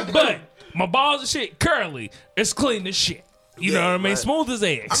know what I mean? But my balls and shit curly. It's clean as shit. You know what I mean? Smooth as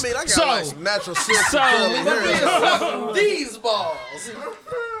eggs. I mean, I got like some natural silk curly hair. These balls.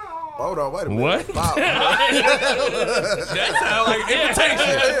 Hold on, wait a minute. What? That sounds like invitation.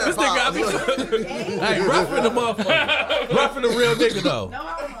 This nigga got me. Hey, roughing the motherfucker. Roughing the real nigga though.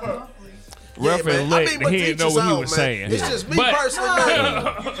 Rough and lit. He didn't know what he was saying. It's just me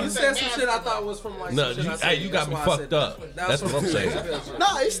personally. You said some shit I thought was from like. No, you got me fucked up. That's what I'm saying.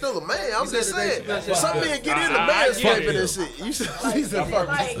 Nah, he's still a man. I'm just saying. Some men get into manscaping and shit. You said he's a fuck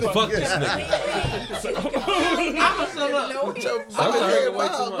this nigga. How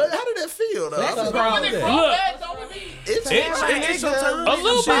did that feel though? Look. It's a little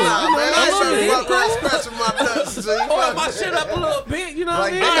bit. Scratching my nuts. Hold my shit up a little bit. You know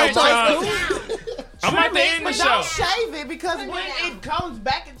what I mean? I'm at the end of the show. Don't shave it because when it comes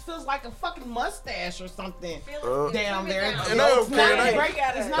back, it feels like a fucking mustache or something down there. And I don't care.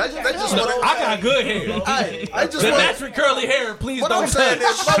 I got good hair. The natural curly hair, please don't touch.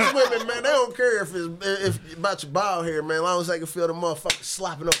 Most women, man, they don't care if about your bald hair, man. As long as they can feel the motherfucker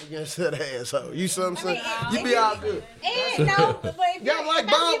slapping up against that asshole. You see what I'm saying? You be all good. And no, but if y'all like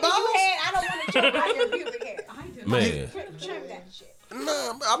bald balls? I don't want to choke out your pubic hair. Man. Trim that shit.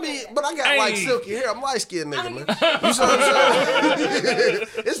 Nah, I mean, but I got like silky hair. I'm light skinned nigga, man. You see what I'm saying?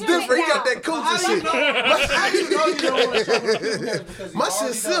 It's different. He got that coochie shit. My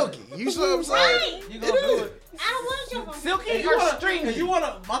shit's silky. You see what I'm saying? You gonna do it. I don't want to choke on Silky or stringy. You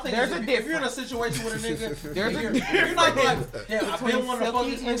wanna? My thing There's is, a if difference. you're in a situation with a nigga, There's a you're not like, yeah, I've been wanting to fuck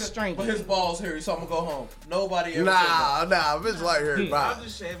silky this and nigga, stringy. but his balls hairy, so I'm gonna go home. Nobody ever. Nah, bitch like her. Nah.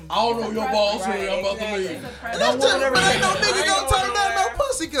 I don't know your balls hairy. I'm about to leave. No one ever ain't no nigga gonna turn down no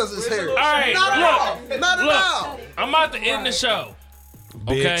pussy because it's hair. All right, Not at all. I'm about to end the show.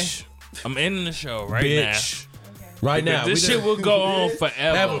 Okay, Bitch. I'm ending the show right Bitch. Right now. This shit will go on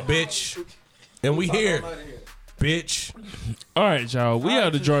forever. Ever, bitch. And we here. Bitch. All right, y'all. We are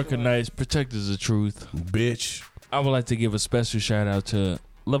the Drunken Knights, protectors of truth. Bitch. I would like to give a special shout out to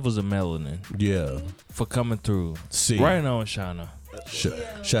Levels of Melanin. Yeah. For coming through. C. Right on, Shauna.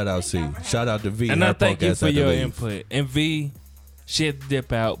 Shout out C. Shout out to V. And I thank you for your leave. input. And V, she had to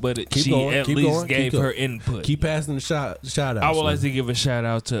dip out, but she going, at least gave her input. Keep passing the shout out. I would like to give a shout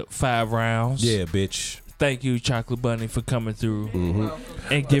out to 5 Rounds. Yeah, bitch. Thank you, Chocolate Bunny, for coming through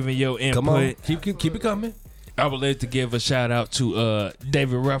and giving your input. Come on. Keep it coming. I would like to give a shout out to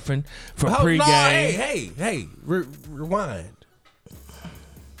David Ruffin from Pregame. No, hey. Rewind.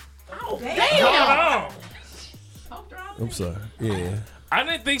 Oh, damn. I'm sorry. Yeah. I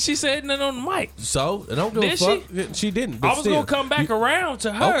didn't think she said nothing on the mic. So, don't give a fuck. She didn't. But I was going to come back around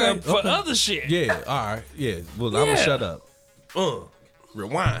to her for other shit. Yeah, all right. Yeah. Well, I'm going to shut up.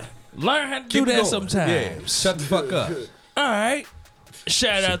 Rewind. Learn how to do that sometimes. Yeah. Shut the fuck up. All right.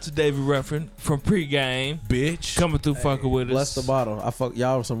 Shout out to David Ruffin from Pregame. Bitch. Coming through fucking with us. Bless the bottle.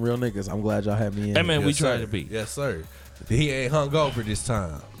 Y'all are some real niggas. I'm glad y'all had me in. Hey, man, we Yes, tried sir. to be. Yes, sir. He ain't hung over this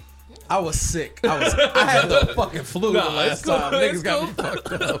time. I was sick. I had the fucking flu the last time. Niggas got me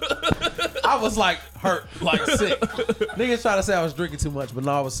fucked up. I was like hurt, like sick. Niggas try to say I was drinking too much, but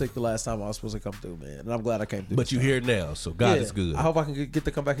no, I was sick the last time I was supposed to come through, man. And I'm glad I came through. But you here now, so God is good. I hope I can get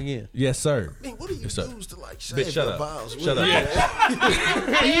to come back again. Yes, sir. I mean, what do you use to like shave Bitch, shut your up. balls? Shut up.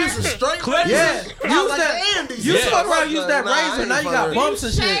 You use a straight Clippers? Yeah. Use that. You fuck around, use that razor. Now you got bumps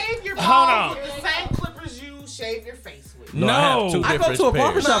and shit. Shave your Hold balls on. with the same clippers you shave your face with. No, I have two I go different to a pairs.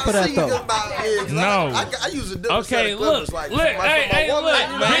 barbershop for that though. No. I use a different Okay, set of look, clippers. Like, look, my hey, woman, look, you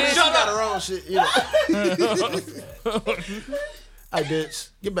know, man, she shut got her own shit. You know? Hey, bitch,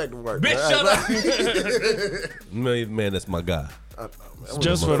 get back to work. Bitch, man. shut up. Man, that's my guy.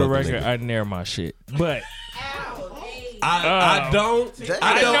 Just for the record, I nair my shit. But I don't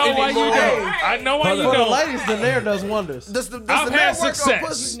know why you anymore. don't. I know why you For the don't. ladies, the nair does wonders. Does the I've nail had work on success.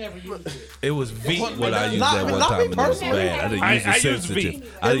 pussy? It was V what I used Not- that one not time, me and it was personally. bad. I didn't I use the use sensitive. V.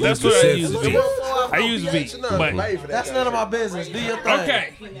 I didn't That's use the what I use sensitive. V. I use V. But That's none of my business. Do your thing.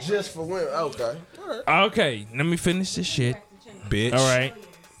 okay, Just for women. Okay. okay. Let me finish this shit. Bitch. All right.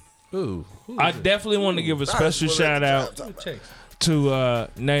 Ooh. I definitely want to give a special shout out to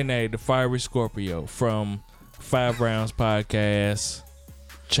Ni99as, the fiery Scorpio from 5 Rounds Podcast,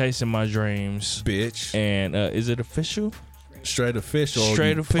 Chasing My Dreams, Bitch. and is it official? Straight official.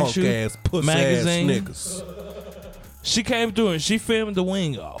 Straight you official punk ass pussy magazine. ass niggas. She came through and she filmed the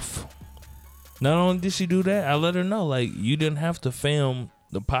wing off. Not only did she do that, I let her know like you didn't have to film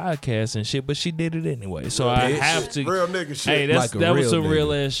the podcast and shit, but she did it anyway. So I have to. Real nigga shit. Hey, that was some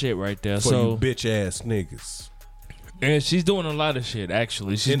real ass shit right there. For so you bitch ass niggas. And she's doing a lot of shit.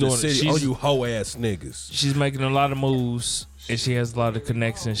 Actually, she's in doing. The city, you hoe ass niggas. She's making a lot of moves, and she has a lot of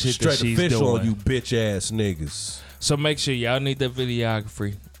connects and shit Straight that she's official doing. on you bitch ass niggas. So make sure y'all need that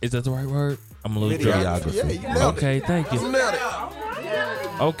videography. Is that the right word? I'm a little drunk. Yeah, you nailed Okay, thank you. You nailed it.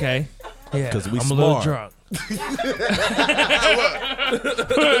 Okay. Yeah, because we I'm smart. a little drunk.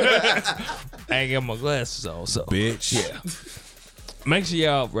 I ain't got my glasses on, so bitch. Yeah. Make sure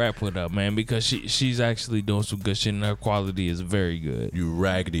y'all wrap it up, man, because she's actually doing some good shit and her quality is very good. You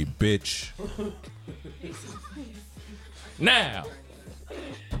raggedy bitch. Now,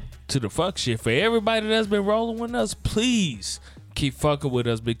 to the fuck shit. For everybody that's been rolling with us, please keep fucking with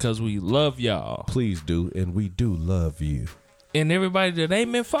us because we love y'all. Please do, and we do love you. And everybody that ain't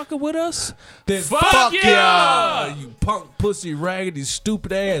been fucking with us, then fuck y'all! You punk, pussy, raggedy,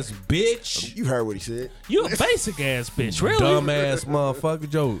 stupid ass bitch. You heard what he said. You a basic ass bitch, really? Dumb ass motherfucker,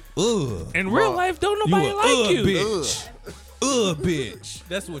 Joe. In real life, don't nobody like you. Bitch. Bitch.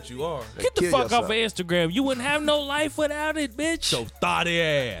 That's what you are. Get the fuck off of Instagram. You wouldn't have no life without it, bitch. So thotty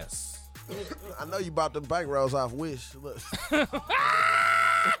ass. I know you bought the bank rolls off Wish. Look.